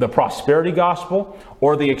the prosperity gospel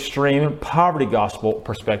or the extreme poverty gospel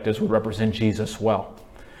perspectives would represent Jesus well.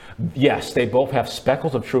 Yes, they both have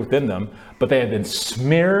speckles of truth in them, but they have been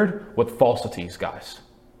smeared with falsities, guys.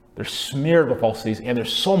 They're smeared with falsities, and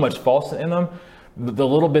there's so much falsehood in them, the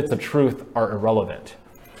little bits of truth are irrelevant.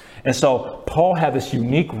 And so Paul had this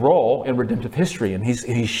unique role in redemptive history, and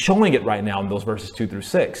he's showing it right now in those verses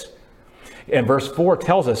 2-6. And verse 4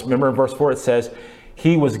 tells us, remember in verse 4 it says,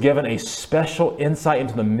 he was given a special insight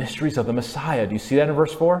into the mysteries of the Messiah. Do you see that in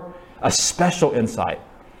verse 4? A special insight.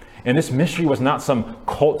 And this mystery was not some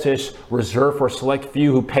cultish reserved for a select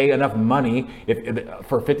few who pay enough money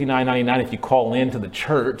for $59.99 if you call in to the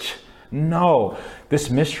church. No,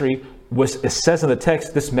 this mystery it says in the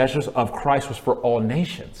text, this message of Christ was for all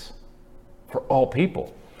nations, for all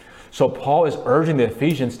people. So Paul is urging the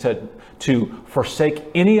Ephesians to forsake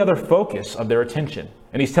any other focus of their attention.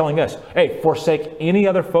 And he's telling us, hey, forsake any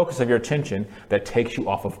other focus of your attention that takes you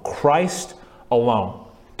off of Christ alone.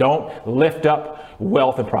 Don't lift up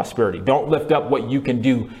wealth and prosperity. Don't lift up what you can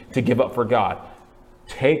do to give up for God.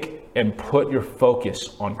 Take and put your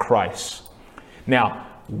focus on Christ. Now,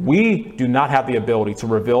 we do not have the ability to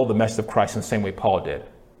reveal the message of Christ in the same way Paul did.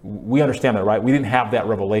 We understand that, right? We didn't have that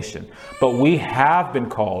revelation. But we have been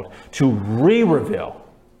called to re-reveal.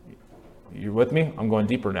 You with me? I'm going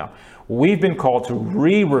deeper now. We've been called to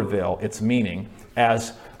re-reveal its meaning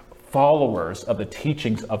as followers of the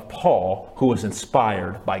teachings of Paul, who was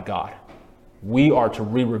inspired by God. We are to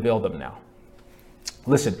re-reveal them now.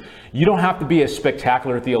 Listen, you don't have to be a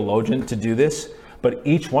spectacular theologian to do this, but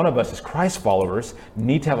each one of us as Christ followers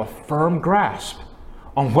need to have a firm grasp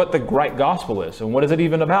on what the right gospel is and what is it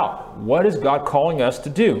even about. What is God calling us to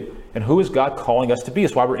do? And who is God calling us to be?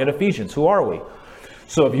 That's why we're in Ephesians. Who are we?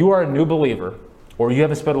 So if you are a new believer, or you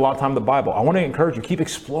haven't spent a lot of time in the Bible, I want to encourage you, keep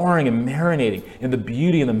exploring and marinating in the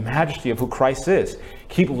beauty and the majesty of who Christ is.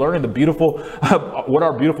 Keep learning the beautiful, what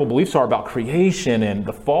our beautiful beliefs are about creation and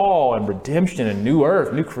the fall and redemption and new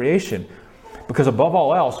earth, new creation. Because above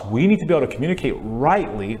all else, we need to be able to communicate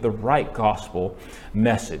rightly the right gospel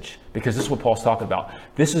message. Because this is what Paul's talking about.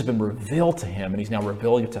 This has been revealed to him, and he's now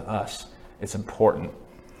revealing it to us. It's important.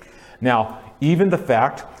 Now, even the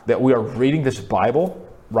fact that we are reading this Bible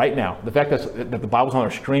right now, the fact that the Bible's on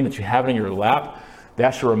our screen, that you have it in your lap,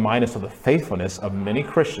 that should remind us of the faithfulness of many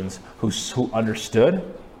Christians who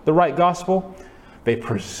understood the right gospel, they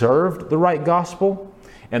preserved the right gospel,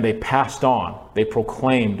 and they passed on, they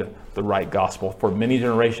proclaimed the right gospel for many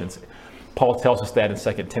generations. Paul tells us that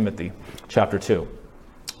in 2 Timothy chapter 2.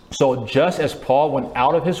 So just as Paul went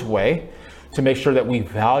out of his way to make sure that we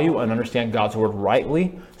value and understand God's word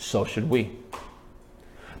rightly, so should we.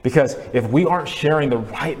 Because if we aren't sharing the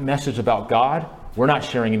right message about God, we're not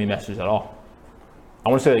sharing any message at all. I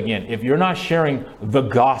want to say that again. If you're not sharing the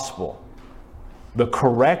gospel, the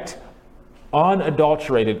correct,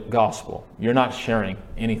 unadulterated gospel, you're not sharing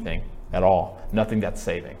anything at all. Nothing that's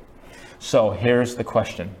saving. So here's the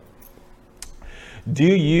question. Do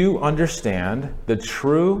you understand the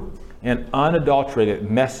true and unadulterated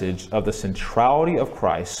message of the centrality of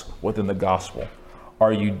Christ within the gospel?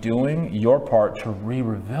 Are you doing your part to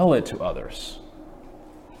re-reveal it to others?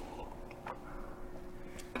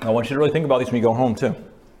 I want you to really think about these when you go home too.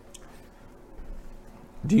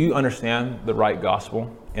 Do you understand the right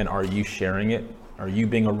gospel, and are you sharing it? Are you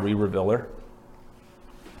being a re-revealer?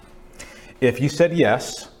 If you said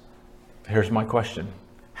yes, here's my question.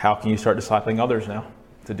 How can you start discipling others now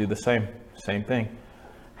to do the same thing?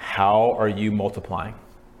 How are you multiplying?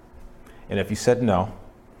 And if you said no,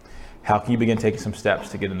 how can you begin taking some steps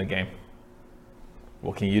to get in the game?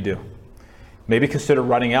 What can you do? Maybe consider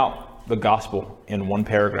writing out the gospel in one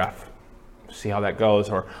paragraph. See how that goes.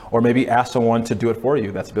 Or maybe ask someone to do it for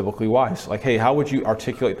you. That's biblically wise. Like, hey, how would you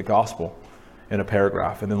articulate the gospel in a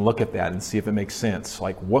paragraph? And then look at that and see if it makes sense.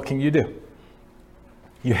 Like, what can you do?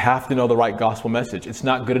 You have to know the right gospel message. It's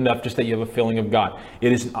not good enough just that you have a feeling of God.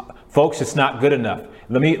 It is, folks, it's not good enough.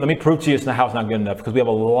 Let me prove to you how it's not good enough, because we have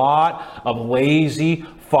a lot of lazy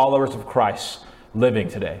followers of Christ living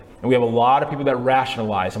today. And we have a lot of people that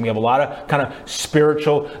rationalize, and we have a lot of kind of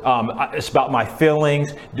spiritual, it's about my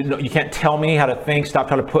feelings. You can't tell me how to think. Stop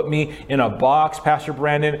trying to put me in a box, Pastor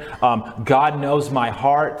Brandon. God knows my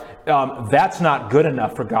heart. That's not good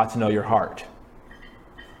enough for God to know your heart.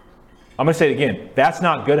 I'm going to say it again. That's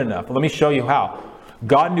not good enough. Let me show you how.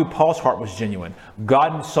 God knew Paul's heart was genuine.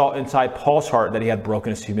 God saw inside Paul's heart that he had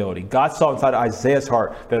brokenness, humility. God saw inside Isaiah's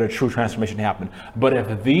heart that a true transformation happened. But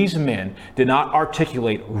if these men did not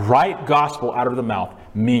articulate right gospel out of the mouth,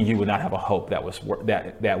 me and you would not have a hope that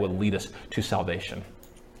would lead us to salvation.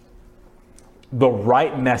 The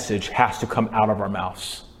right message has to come out of our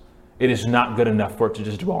mouths. It is not good enough for it to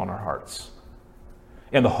just dwell in our hearts.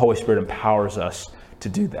 And the Holy Spirit empowers us to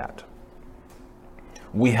do that.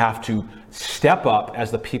 We have to step up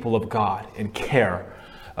as the people of God and care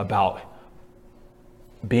about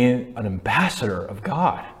being an ambassador of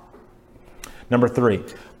God. Number 3,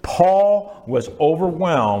 Paul was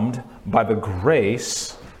overwhelmed by the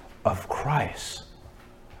grace of Christ.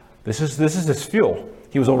 This is his fuel.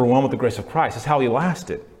 He was overwhelmed with the grace of Christ. That's how he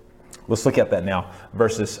lasted. Let's look at that now.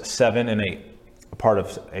 Verses 7 and 8, a part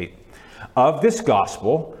of 8. Of this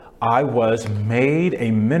gospel, I was made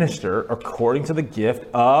a minister according to the gift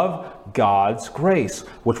of God's grace,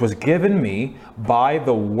 which was given me by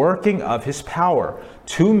the working of his power.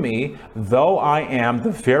 To me, though I am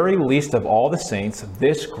the very least of all the saints,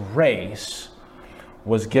 this grace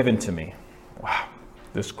was given to me. Wow,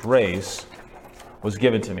 this grace was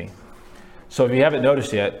given to me. So if you haven't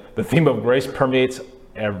noticed yet, the theme of grace permeates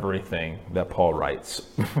everything that Paul writes.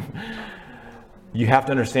 You have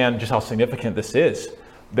to understand just how significant this is,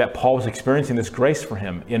 that Paul was experiencing this grace for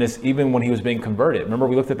him, and it's even when he was being converted. Remember,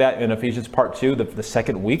 we looked at that in Ephesians part 2, the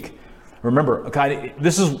second week. Remember, God,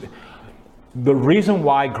 this is the reason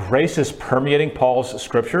why grace is permeating Paul's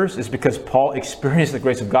scriptures, is because Paul experienced the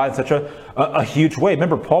grace of God in such a huge way.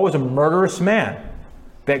 Remember, Paul was a murderous man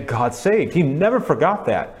that God saved. He never forgot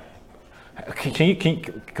that. Can you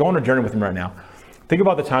go on a journey with me right now? Think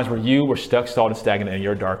about the times where you were stuck, stalled, and stagnant in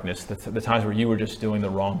your darkness, the times where you were just doing the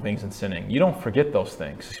wrong things and sinning. You don't forget those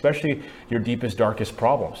things, especially your deepest, darkest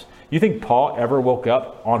problems. You think Paul ever woke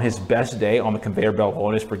up on his best day on the conveyor belt of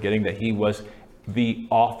holiness forgetting that he was the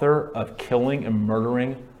author of killing and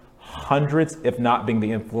murdering hundreds, if not being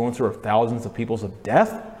the influencer of thousands of people's of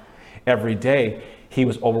death? Every day, he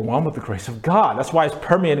was overwhelmed with the grace of God. That's why it's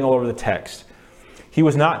permeating all over the text. He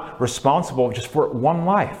was not responsible just for one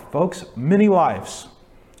life, folks, many lives.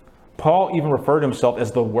 Paul even referred to himself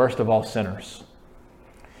as the worst of all sinners.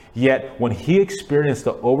 Yet, when he experienced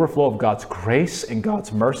the overflow of God's grace and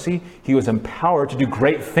God's mercy, he was empowered to do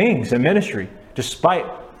great things in ministry, despite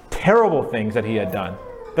terrible things that he had done.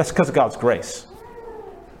 That's because of God's grace.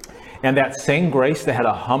 And that same grace that had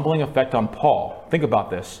a humbling effect on Paul, think about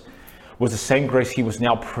this, was the same grace he was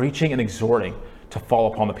now preaching and exhorting to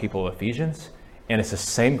fall upon the people of Ephesians. And it's the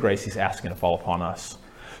same grace he's asking to fall upon us.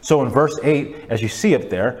 So in verse 8, as you see up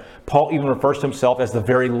there, Paul even refers to himself as the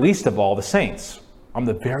very least of all the saints. I'm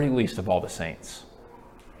the very least of all the saints.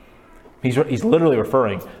 He's literally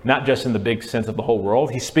referring, not just in the big sense of the whole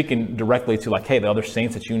world. He's speaking directly to like, hey, the other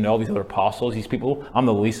saints that you know, these other apostles, these people, I'm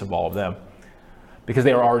the least of all of them. Because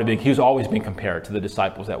they were already he was always being compared to the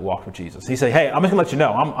disciples that walked with Jesus. He said, hey, I'm just going to let you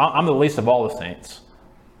know, I'm the least of all the saints.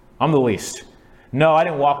 I'm the least. No, I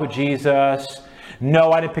didn't walk with Jesus.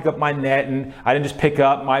 No, I didn't pick up my net, and I didn't just pick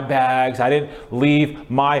up my bags. I didn't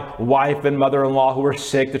leave my wife and mother-in-law who were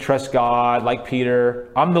sick to trust God like Peter.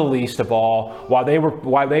 I'm the least of all. While they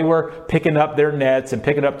were picking up their nets and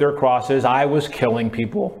picking up their crosses, I was killing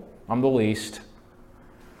people. I'm the least.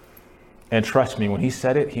 And trust me, when he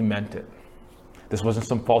said it, he meant it. This wasn't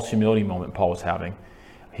some false humility moment Paul was having.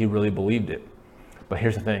 He really believed it. But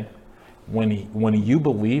here's the thing. When you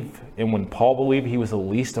believe, and when Paul believed he was the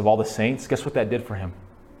least of all the saints, guess what that did for him?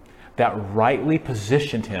 That rightly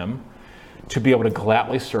positioned him to be able to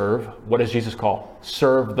gladly serve, what does Jesus call?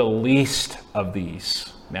 Serve the least of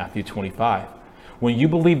these, Matthew 25. When you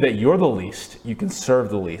believe that you're the least, you can serve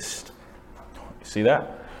the least. You see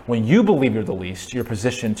that? When you believe you're the least, you're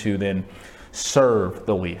positioned to then serve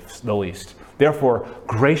the least. Therefore,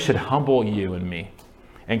 grace should humble you and me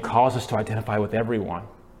and cause us to identify with everyone.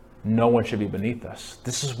 No one should be beneath us.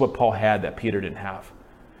 This is what Paul had that Peter didn't have.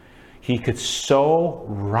 He could so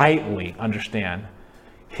rightly understand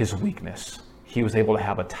his weakness. He was able to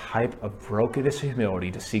have a type of brokenness and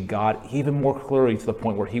humility to see God even more clearly to the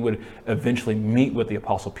point where he would eventually meet with the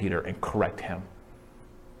Apostle Peter and correct him.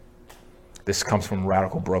 This comes from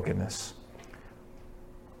radical brokenness.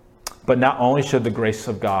 But not only should the grace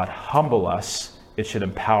of God humble us, it should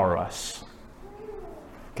empower us.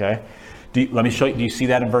 Okay? Let me show you. Do you see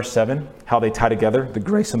that in verse 7? How they tie together, the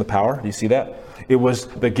grace and the power? Do you see that? It was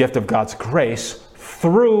the gift of God's grace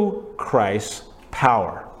through Christ's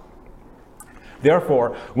power.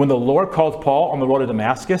 Therefore, when the Lord called Paul on the road to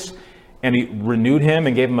Damascus and he renewed him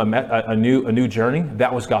and gave him a new journey,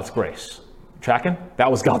 that was God's grace. Tracking? That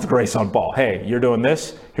was God's grace on Paul. Hey, you're doing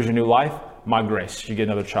this. Here's your new life. My grace. You get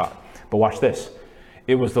another shot. But watch this.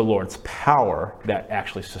 It was the Lord's power that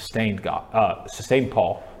actually sustained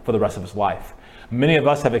Paul for the rest of his life. Many of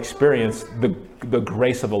us have experienced the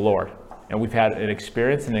grace of the Lord, and we've had an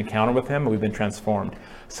experience, an encounter with him, and we've been transformed.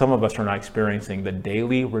 Some of us are not experiencing the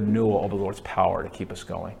daily renewal of the Lord's power to keep us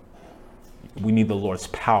going. We need the Lord's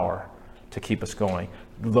power to keep us going.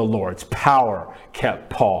 The Lord's power kept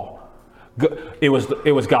Paul. It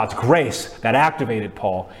was God's grace that activated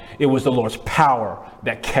Paul. It was the Lord's power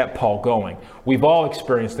that kept Paul going. We've all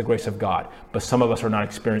experienced the grace of God, but some of us are not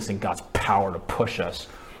experiencing God's power to push us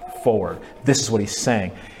forward. This is what he's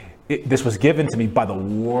saying. This was given to me by the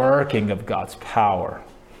working of God's power.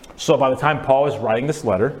 So by the time Paul is writing this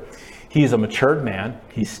letter, he's a matured man,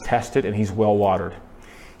 he's tested, and he's well-watered.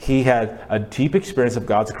 He had a deep experience of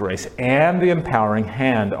God's grace and the empowering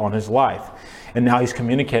hand on his life. And now he's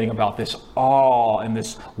communicating about this awe and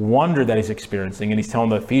this wonder that he's experiencing. And he's telling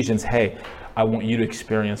the Ephesians, hey, I want you to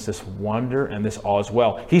experience this wonder and this awe as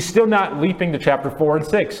well. He's still not leaping to chapter 4 and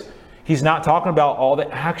 6. He's not talking about all the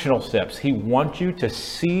actional steps. He wants you to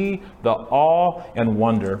see the awe and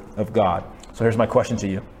wonder of God. So here's my question to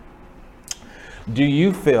you. Do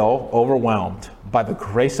you feel overwhelmed by the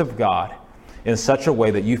grace of God in such a way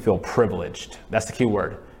that you feel privileged? That's the key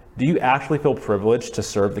word. Do you actually feel privileged to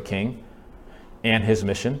serve the King and his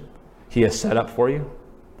mission he has set up for you?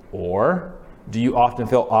 Or do you often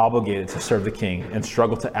feel obligated to serve the King and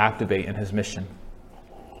struggle to activate in his mission?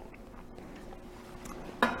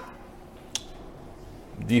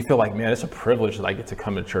 Do you feel like, man, it's a privilege that I get to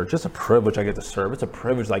come to church. It's a privilege I get to serve. It's a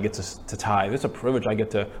privilege that I get to tithe. It's a privilege I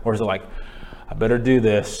get to, or is it like, I better do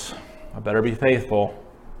this. I better be faithful.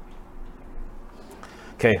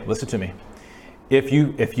 Okay, listen to me. If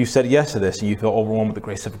you said yes to this and you feel overwhelmed with the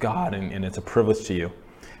grace of God and it's a privilege to you,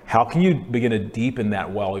 how can you begin to deepen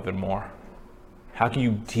that well even more? How can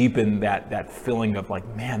you deepen that feeling of like,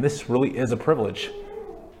 man, this really is a privilege?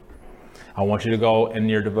 I want you to go in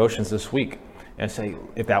your devotions this week and say,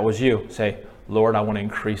 if that was you, say, Lord, I want to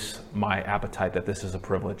increase my appetite that this is a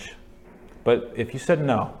privilege. But if you said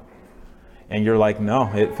no, and you're like,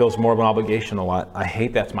 no, it feels more of an obligation a lot. I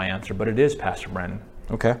hate that's my answer, but it is, Pastor Brandon.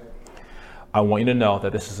 Okay? I want you to know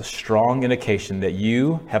that this is a strong indication that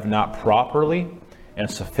you have not properly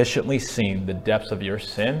and sufficiently seen the depths of your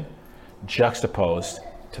sin juxtaposed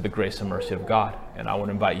to the grace and mercy of God. And I want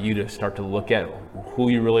to invite you to start to look at who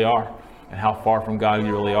you really are and how far from God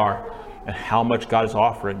you really are and how much God is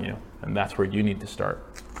offering you. And that's where you need to start.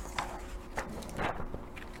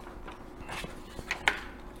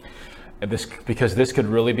 Because this could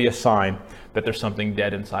really be a sign that there's something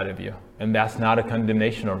dead inside of you. And that's not a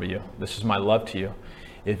condemnation over you. This is my love to you.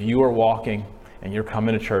 If you are walking and you're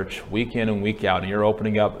coming to church week in and week out and you're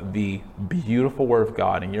opening up the beautiful Word of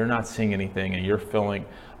God and you're not seeing anything and you're feeling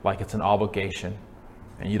like it's an obligation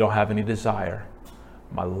and you don't have any desire,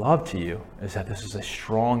 my love to you is that this is a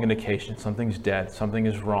strong indication something's dead, something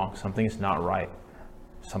is wrong, something is not right,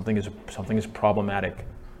 something is problematic.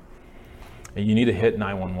 And you need to hit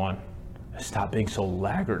 911. Stop being so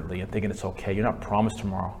laggardly and thinking it's okay. You're not promised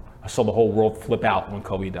tomorrow. I saw the whole world flip out when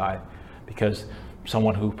Kobe died because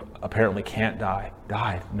someone who apparently can't die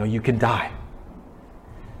died. No, you can die.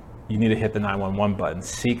 You need to hit the 911 button.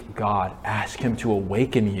 Seek God. Ask Him to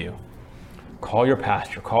awaken you. Call your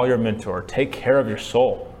pastor. Call your mentor. Take care of your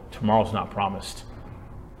soul. Tomorrow's not promised.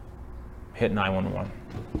 Hit 911.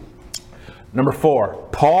 Number 4,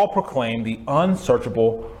 Paul proclaimed the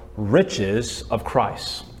unsearchable riches of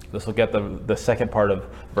Christ. Let's look at the second part of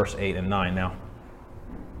verse 8 and 9 now.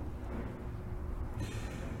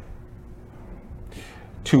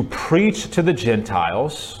 To preach to the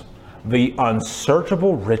Gentiles the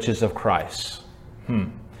unsearchable riches of Christ.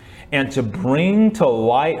 And to bring to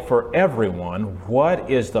light for everyone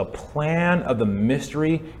what is the plan of the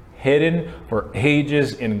mystery hidden for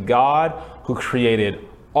ages in God who created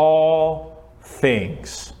all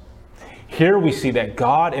things. Here we see that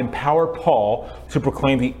God empowered Paul to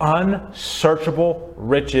proclaim the unsearchable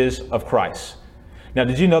riches of Christ. Now,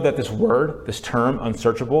 did you know that this term,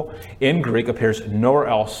 unsearchable, in Greek appears nowhere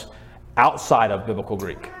else outside of biblical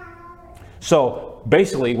Greek? So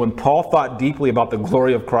basically, when Paul thought deeply about the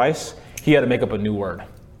glory of Christ, he had to make up a new word.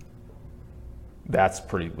 That's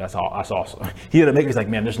awesome. He's like,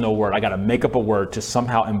 man, there's no word. I got to make up a word to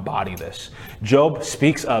somehow embody this. Job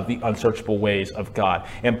speaks of the unsearchable ways of God.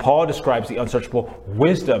 And Paul describes the unsearchable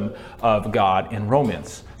wisdom of God in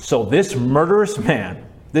Romans. So this murderous man,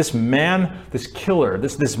 this killer,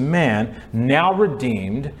 this man now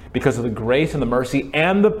redeemed because of the grace and the mercy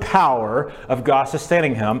and the power of God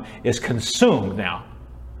sustaining him is consumed now.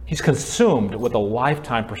 He's consumed with a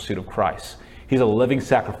lifetime pursuit of Christ. He's a living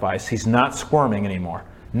sacrifice. He's not squirming anymore.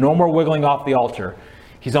 No more wiggling off the altar.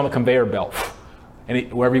 He's on the conveyor belt. And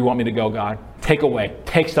wherever you want me to go, God, take away.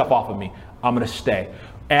 Take stuff off of me. I'm going to stay.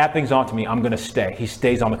 Add things onto me. I'm going to stay. He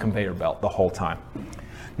stays on the conveyor belt the whole time.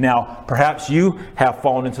 Now, perhaps you have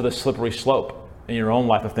fallen into the slippery slope in your own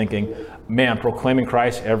life of thinking, man, proclaiming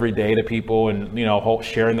Christ every day to people and,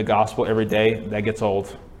 sharing the gospel every day, that gets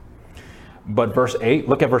old. But verse 8,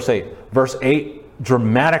 look at verse 8. Verse 8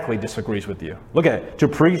 dramatically disagrees with you. Look at it. To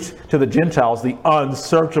preach to the Gentiles the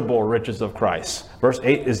unsearchable riches of Christ. Verse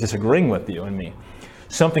 8 is disagreeing with you and me.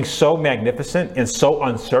 Something so magnificent and so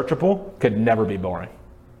unsearchable could never be boring.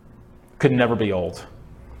 Could never be old.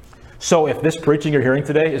 So if this preaching you're hearing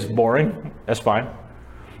today is boring, that's fine.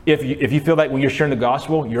 If you feel like when you're sharing the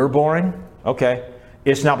gospel, you're boring, okay.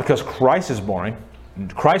 It's not because Christ is boring.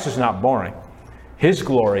 Christ is not boring. His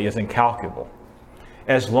glory is incalculable.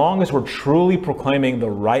 As long as we're truly proclaiming the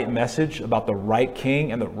right message about the right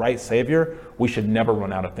King and the right Savior, we should never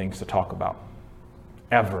run out of things to talk about.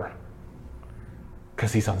 Ever.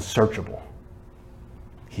 Because He's unsearchable.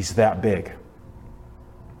 He's that big.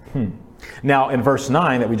 Now, in verse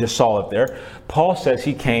 9 that we just saw up there, Paul says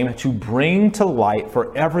he came to bring to light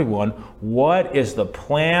for everyone what is the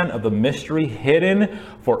plan of the mystery hidden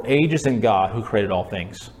for ages in God who created all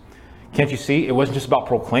things. Can't you see? It wasn't just about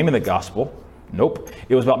proclaiming the gospel. Nope.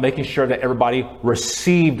 It was about making sure that everybody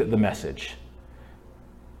received the message.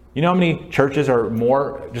 You know how many churches are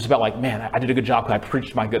more just about like, man, I did a good job because I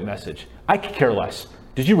preached my good message. I could care less.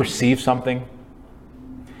 Did you receive something?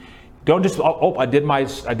 Don't just, I did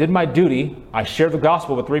my duty. I shared the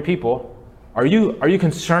gospel with 3 people. Are you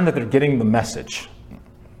concerned that they're getting the message?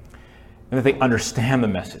 And that they understand the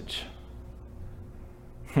message?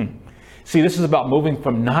 See, this is about moving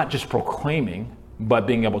from not just proclaiming, but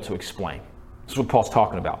being able to explain. This is what Paul's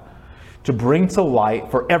talking about. To bring to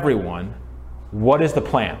light for everyone, what is the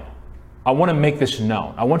plan? I want to make this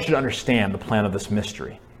known. I want you to understand the plan of this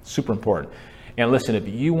mystery. Super important. And listen, if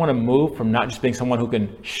you want to move from not just being someone who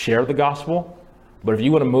can share the gospel, but if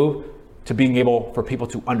you want to move to being able for people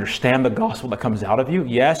to understand the gospel that comes out of you,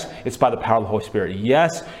 yes, it's by the power of the Holy Spirit.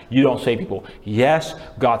 Yes, you don't save people. Yes,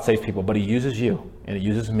 God saves people, but he uses you and he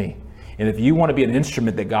uses me. And if you want to be an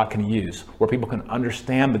instrument that God can use, where people can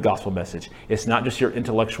understand the gospel message, it's not just your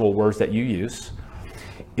intellectual words that you use.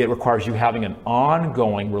 It requires you having an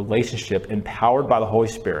ongoing relationship empowered by the Holy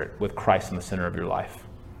Spirit with Christ in the center of your life.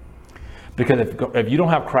 Because if you don't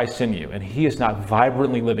have Christ in you and he is not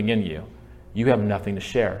vibrantly living in you, you have nothing to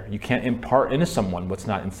share. You can't impart into someone what's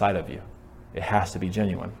not inside of you. It has to be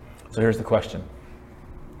genuine. So here's the question.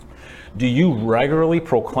 Do you regularly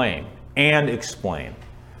proclaim and explain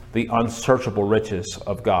the unsearchable riches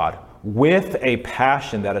of God with a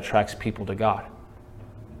passion that attracts people to God?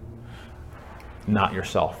 Not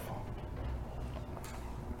yourself.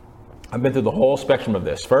 I've been through the whole spectrum of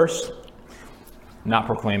this. First, not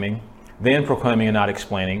proclaiming, then proclaiming and not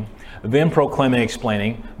explaining, then proclaiming and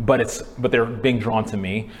explaining, but they're being drawn to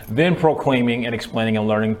me, then proclaiming and explaining and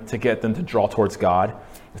learning to get them to draw towards God.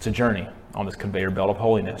 It's a journey on this conveyor belt of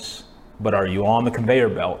holiness. But are you on the conveyor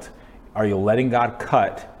belt? Are you letting God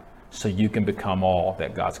cut so you can become all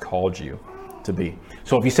that God's called you to be?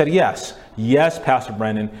 So if you said yes, Pastor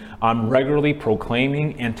Brendan, I'm regularly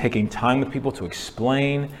proclaiming and taking time with people to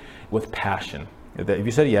explain with passion. If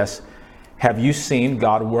you said yes, have you seen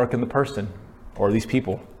God work in the person or these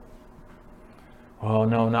people? Well,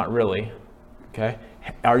 no, not really. Okay.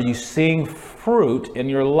 Are you seeing fruit in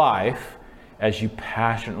your life as you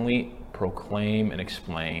passionately proclaim and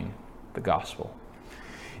explain the gospel?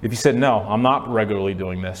 If you said, no, I'm not regularly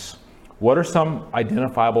doing this, what are some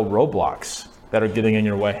identifiable roadblocks that are getting in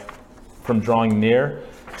your way from drawing near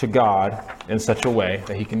to God in such a way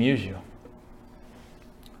that he can use you?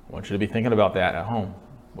 I want you to be thinking about that at home.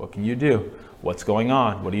 What can you do? What's going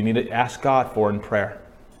on? What do you need to ask God for in prayer?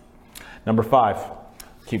 Number 5,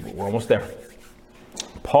 we're almost there.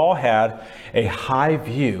 Paul had a high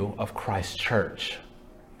view of Christ's church.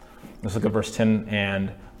 Let's look at verse 10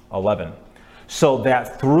 and 11. So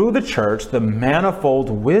that through the church, the manifold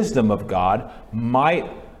wisdom of God might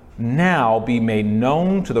now be made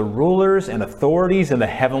known to the rulers and authorities in the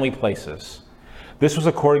heavenly places. This was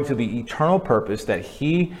according to the eternal purpose that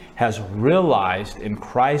he has realized in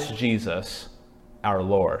Christ Jesus, our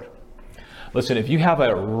Lord. Listen, if you have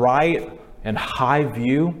a right and high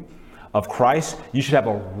view of Christ, you should have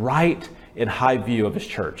a right and high view of his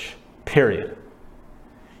church, period.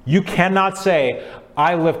 You cannot say,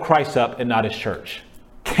 I lift Christ up and not his church.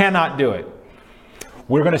 Cannot do it.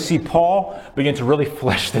 We're going to see Paul begin to really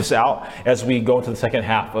flesh this out as we go into the second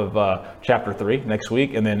half of chapter 3 next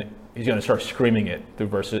week, and then he's going to start screaming it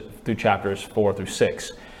through chapters 4 through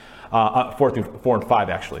 6. 4 and 5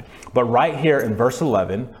 actually. But right here in verse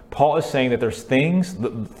 11, Paul is saying that there's things,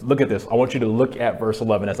 look at this. I want you to look at verse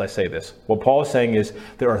 11 as I say this. What Paul is saying is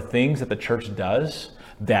there are things that the church does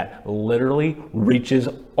that literally reaches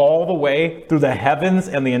all the way through the heavens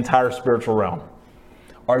and the entire spiritual realm.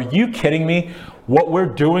 Are you kidding me? What we're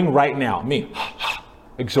doing right now, me,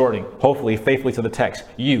 exhorting, hopefully faithfully to the text,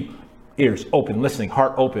 you, ears open, listening,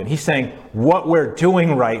 heart open. He's saying what we're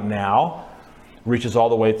doing right now reaches all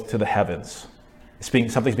the way to the heavens.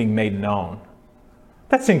 Something's being made known.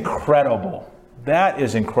 That's incredible. That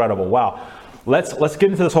is incredible. Wow. Let's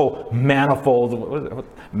get into this whole manifold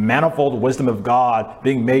wisdom of God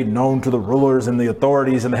being made known to the rulers and the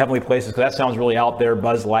authorities in the heavenly places. Because that sounds really out there,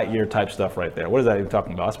 Buzz Lightyear type stuff right there. What is that even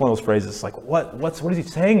talking about? That's one of those phrases. It's like, what is he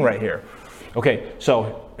saying right here? Okay,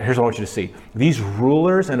 so here's what I want you to see. These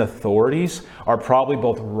rulers and authorities are probably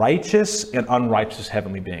both righteous and unrighteous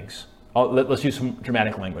heavenly beings. Let's use some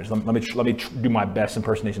dramatic language. Let me do my best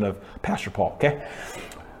impersonation of Pastor Paul, okay?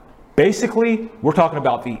 Basically, we're talking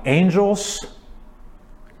about the angels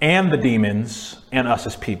and the demons and us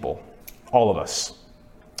as people, all of us.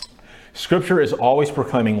 Scripture is always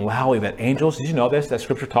proclaiming loudly that angels, did you know this? That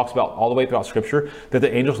Scripture talks about all the way throughout Scripture, that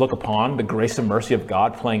the angels look upon the grace and mercy of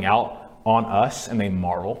God playing out on us and they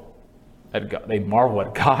marvel at God. They marvel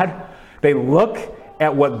at God. They look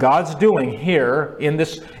at what God's doing here in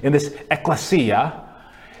this ecclesia,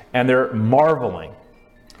 and they're marveling.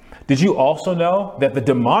 Did you also know that the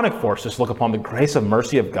demonic forces look upon the grace and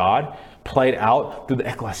mercy of God played out through the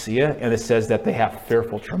ecclesia, and it says that they have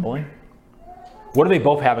fearful trembling? What do they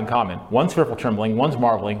both have in common? One's fearful trembling, one's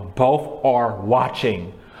marveling. Both are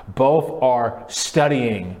watching. Both are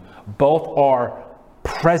studying. Both are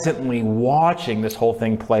presently watching this whole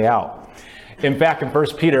thing play out. In fact, in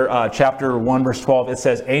 1 Peter chapter 1, verse 12, it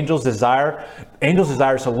says, angels desire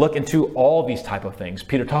to look into all these type of things.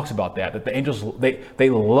 Peter talks about that the angels, they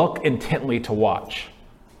look intently to watch.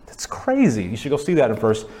 That's crazy. You should go see that in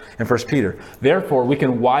 1 Peter. Therefore, we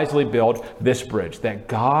can wisely build this bridge, that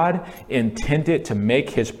God intended to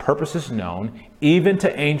make his purposes known, even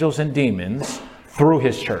to angels and demons, through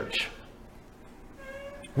his church.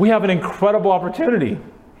 We have an incredible opportunity.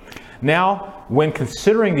 Now, when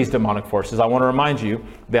considering these demonic forces, I want to remind you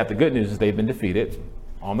that the good news is they've been defeated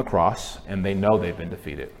on the cross, and they know they've been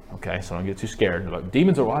defeated. Okay, so don't get too scared. Like,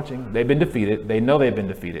 demons are watching. They've been defeated. They know they've been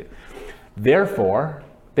defeated. Therefore,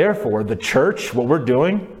 the church, what we're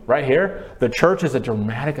doing right here, the church is a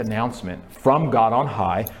dramatic announcement from God on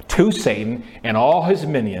high to Satan and all his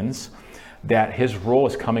minions that his rule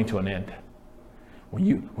is coming to an end. When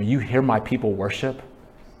you hear my people worship,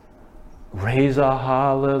 raise a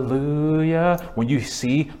hallelujah. When you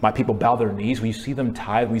see my people bow their knees, when you see them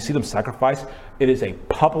tithe, when you see them sacrifice, it is a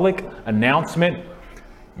public announcement.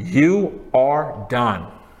 You are done.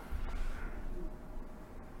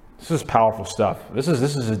 This is powerful stuff. This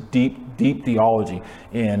is a deep, deep theology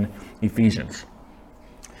in Ephesians.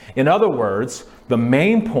 In other words, the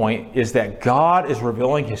main point is that God is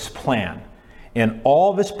revealing his plan in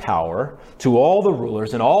all of his power to all the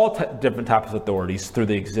rulers and all different types of authorities through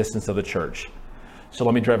the existence of the church. So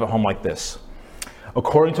let me drive it home like this.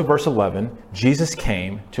 According to verse 11, Jesus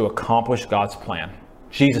came to accomplish God's plan.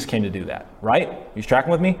 Jesus came to do that, right? You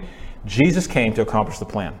tracking with me? Jesus came to accomplish the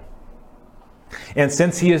plan. And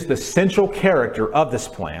since he is the central character of this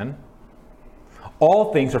plan,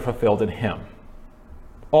 all things are fulfilled in him.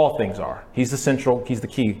 All things are. He's the central, he's the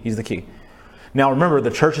key. Now remember, the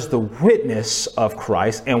church is the witness of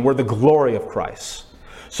Christ, and we're the glory of Christ.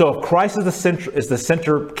 So if Christ is the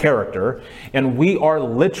center character, and we are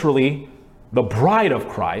literally the bride of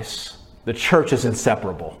Christ, the church is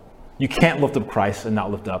inseparable. You can't lift up Christ and not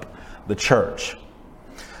lift up the church.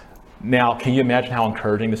 Now, can you imagine how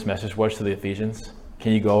encouraging this message was to the Ephesians?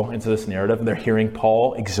 Can you go into this narrative? They're hearing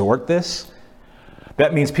Paul exhort this.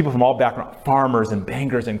 That means people from all backgrounds, farmers and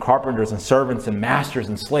bankers and carpenters and servants and masters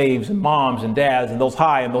and slaves and moms and dads and those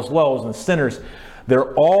high and those lows and sinners,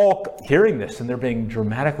 they're all hearing this, and they're being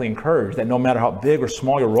dramatically encouraged that no matter how big or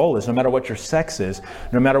small your role is, no matter what your sex is,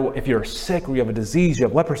 no matter if you're sick or you have a disease, you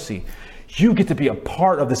have leprosy, you get to be a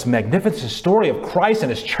part of this magnificent story of Christ and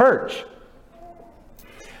his church.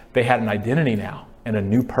 They had an identity now and a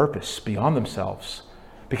new purpose beyond themselves,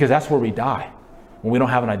 because that's where we die. When we don't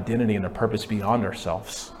have an identity and a purpose beyond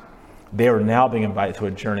ourselves, they are now being invited to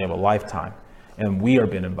a journey of a lifetime, and we are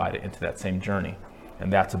being invited into that same journey,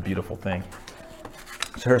 and that's a beautiful thing.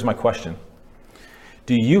 So here's my question.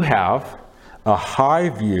 Do you have a high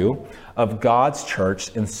view of God's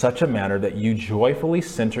church in such a manner that you joyfully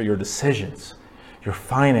center your decisions, your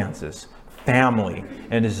finances, family,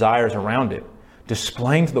 and desires around it,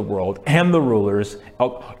 displaying to the world and the rulers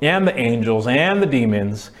and the angels and the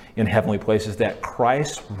demons in heavenly places that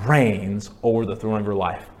Christ reigns over the throne of your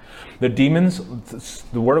life? The demons,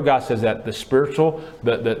 the Word of God says that the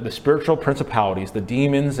spiritual principalities, the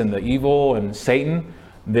demons and the evil and Satan,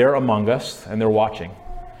 they're among us and they're watching.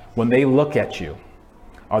 When they look at you,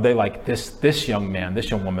 are they like, this young man, this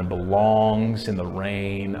young woman belongs in the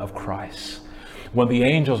reign of Christ? When the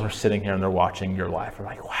angels are sitting here and they're watching your life, they're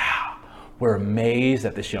like, wow, we're amazed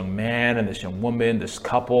that this young man and this young woman, this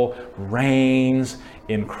couple reigns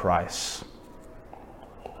in Christ.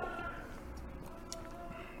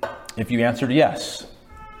 If you answered yes,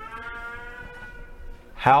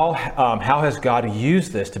 how has God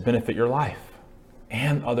used this to benefit your life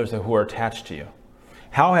and others who are attached to you?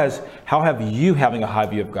 How have you having a high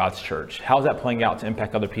view of God's church? How's that playing out to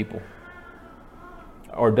impact other people?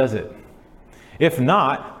 Or does it? If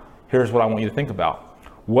not, here's what I want you to think about.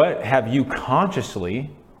 What have you consciously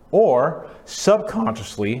or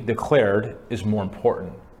subconsciously declared is more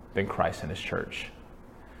important than Christ and his church?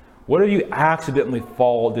 What have you accidentally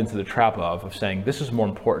fallen into the trap of saying, this is more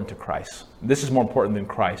important to Christ? This is more important than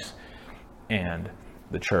Christ and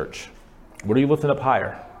the church. What are you lifting up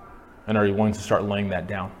higher? And are you willing to start laying that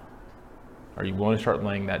down? Are you willing to start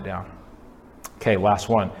laying that down? Okay, last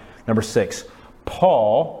one. Number 6.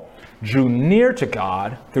 Paul drew near to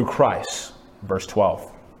God through Christ. Verse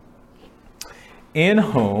 12. In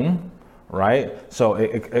whom, right? So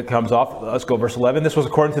it comes off. Let's go verse 11. This was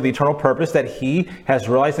according to the eternal purpose that he has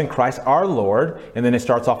realized in Christ our Lord. And then it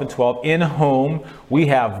starts off in 12. In whom we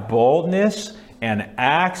have boldness and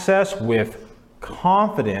access with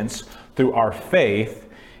confidence through our faith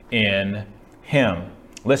in him.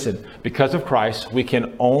 Listen, because of Christ, we can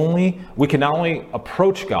not only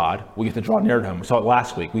approach God, we get to draw near to him. We saw it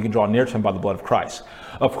last week. We can draw near to him by the blood of Christ.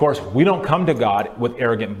 Of course, we don't come to God with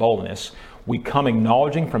arrogant boldness. We come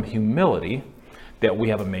acknowledging from humility that we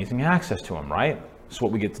have amazing access to him, right? That's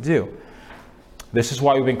what we get to do. This is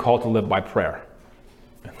why we've been called to live by prayer.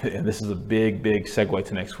 And this is a big, big segue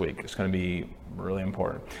to next week. It's going to be really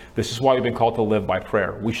important. This is why we've been called to live by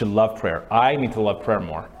prayer. We should love prayer. I need to love prayer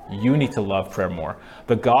more. You need to love prayer more.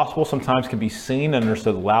 The gospel sometimes can be seen and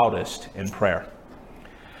understood loudest in prayer.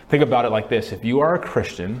 Think about it like this. If you are a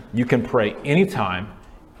Christian, you can pray anytime,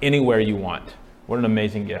 anywhere you want. What an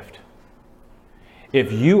amazing gift.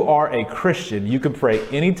 If you are a Christian, you can pray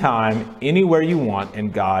anytime, anywhere you want,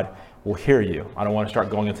 and God will hear you. I don't want to start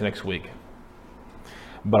going into next week,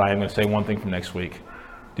 but I am going to say one thing from next week.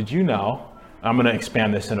 Did you know, I'm going to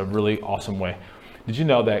expand this in a really awesome way. Did you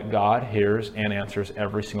know that God hears and answers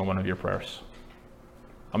every single one of your prayers?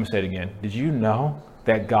 I'm going to say it again. Did you know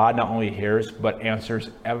that God not only hears, but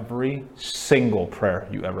answers every single prayer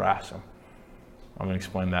you ever ask him? I'm going to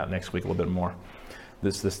explain that next week a little bit more.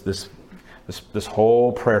 This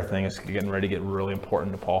whole prayer thing is getting ready to get really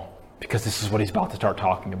important to Paul, because this is what he's about to start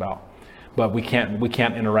talking about. But we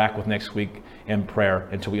can't interact with next week in prayer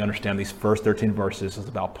until we understand these first 13 verses is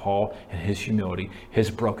about Paul and his humility, his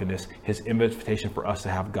brokenness, his invitation for us to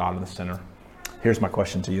have God in the center. Here's my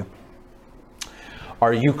question to you.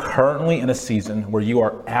 Are you currently in a season where you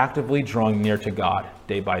are actively drawing near to God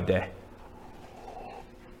day by day?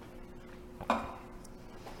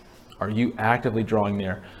 Are you actively drawing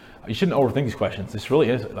near? You shouldn't overthink these questions. This really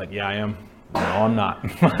is like, yeah, I am. No, I'm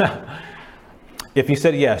not. If you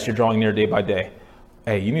said yes, you're drawing near day by day.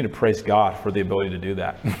 Hey, you need to praise God for the ability to do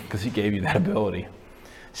that, because he gave you that ability.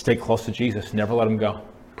 Stay close to Jesus. Never let him go.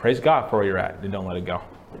 Praise God for where you're at, and don't let it go.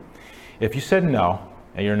 If you said no,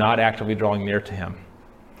 and you're not actively drawing near to him,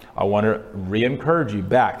 I want to re-encourage you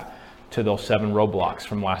back to those 7 roadblocks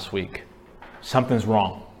from last week. Something's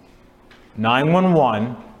wrong.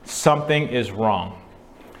 911, something is wrong.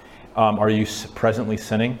 Are you presently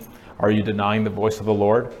sinning? Are you denying the voice of the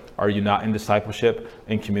Lord? Are you not in discipleship,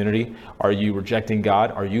 in community? Are you rejecting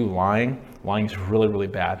God? Are you lying? Lying is really, really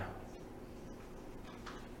bad.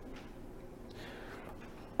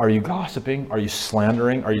 Are you gossiping? Are you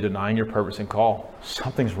slandering? Are you denying your purpose and call?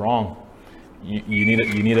 Something's wrong. You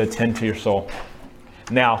need to attend to your soul.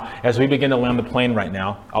 Now, as we begin to land the plane right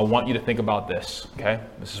now, I want you to think about this, okay?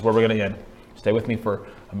 This is where we're going to end. Stay with me for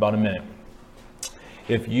about a minute.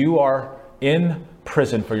 If you are in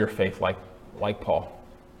prison for your faith, like Paul,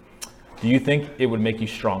 do you think it would make you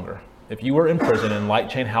stronger? If you were in prison in light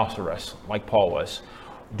chain house arrest, like Paul was,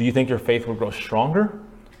 do you think your faith would grow stronger,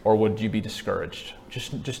 or would you be discouraged?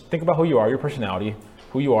 Just think about who you are, your personality,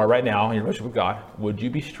 who you are right now in your relationship with God. Would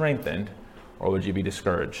you be strengthened, or would you be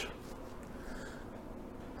discouraged?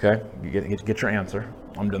 Okay, get your answer.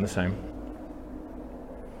 I'm doing the same.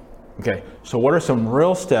 Okay, so what are some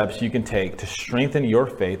real steps you can take to strengthen your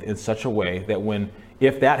faith in such a way that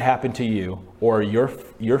if that happened to you, or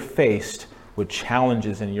you're faced with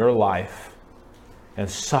challenges in your life and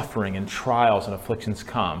suffering and trials and afflictions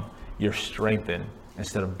come, you're strengthened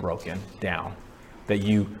instead of broken down? That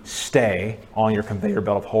you stay on your conveyor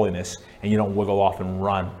belt of holiness and you don't wiggle off and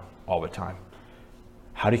run all the time.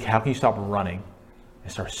 How can you stop running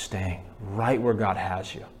and start staying right where God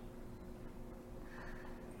has you?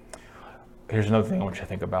 Here's another thing I want you to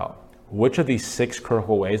think about. Which of these 6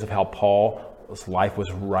 critical ways of how Paul's life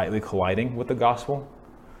was rightly colliding with the gospel,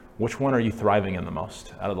 which one are you thriving in the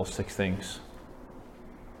most out of those 6 things?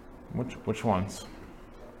 Which ones?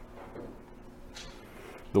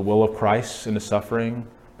 The will of Christ in the suffering,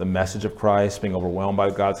 the message of Christ, being overwhelmed by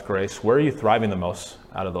God's grace. Where are you thriving the most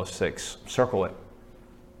out of those 6? Circle it.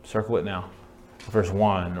 Circle it now. If there's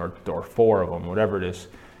 1 or 4 of them, whatever it is,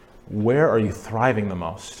 where are you thriving the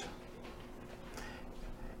most?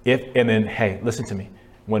 And then, hey, listen to me.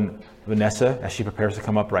 When Vanessa, as she prepares to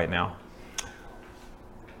come up right now,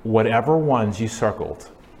 whatever ones you circled,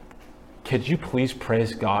 could you please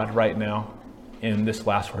praise God right now in this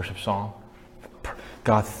last worship song?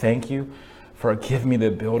 God, thank you for giving me the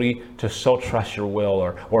ability to so trust your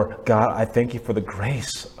will, or God, I thank you for the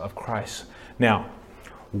grace of Christ. Now,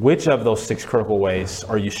 which of those 6 critical ways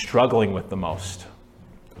are you struggling with the most?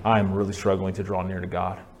 I'm really struggling to draw near to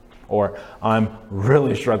God. Or I'm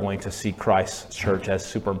really struggling to see Christ's church as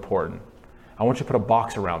super important. I want you to put a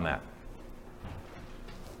box around that.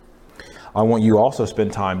 I want you also to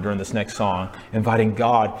spend time during this next song inviting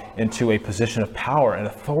God into a position of power and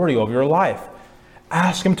authority over your life.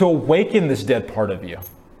 Ask him to awaken this dead part of you.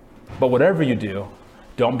 But whatever you do,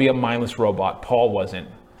 don't be a mindless robot. Paul wasn't.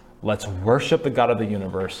 Let's worship the God of the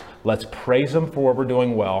universe. Let's praise him for where we're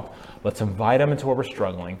doing well. Let's invite him into where we're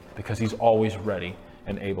struggling, because he's always ready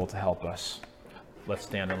and able to help us. Let's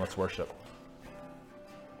stand and let's worship.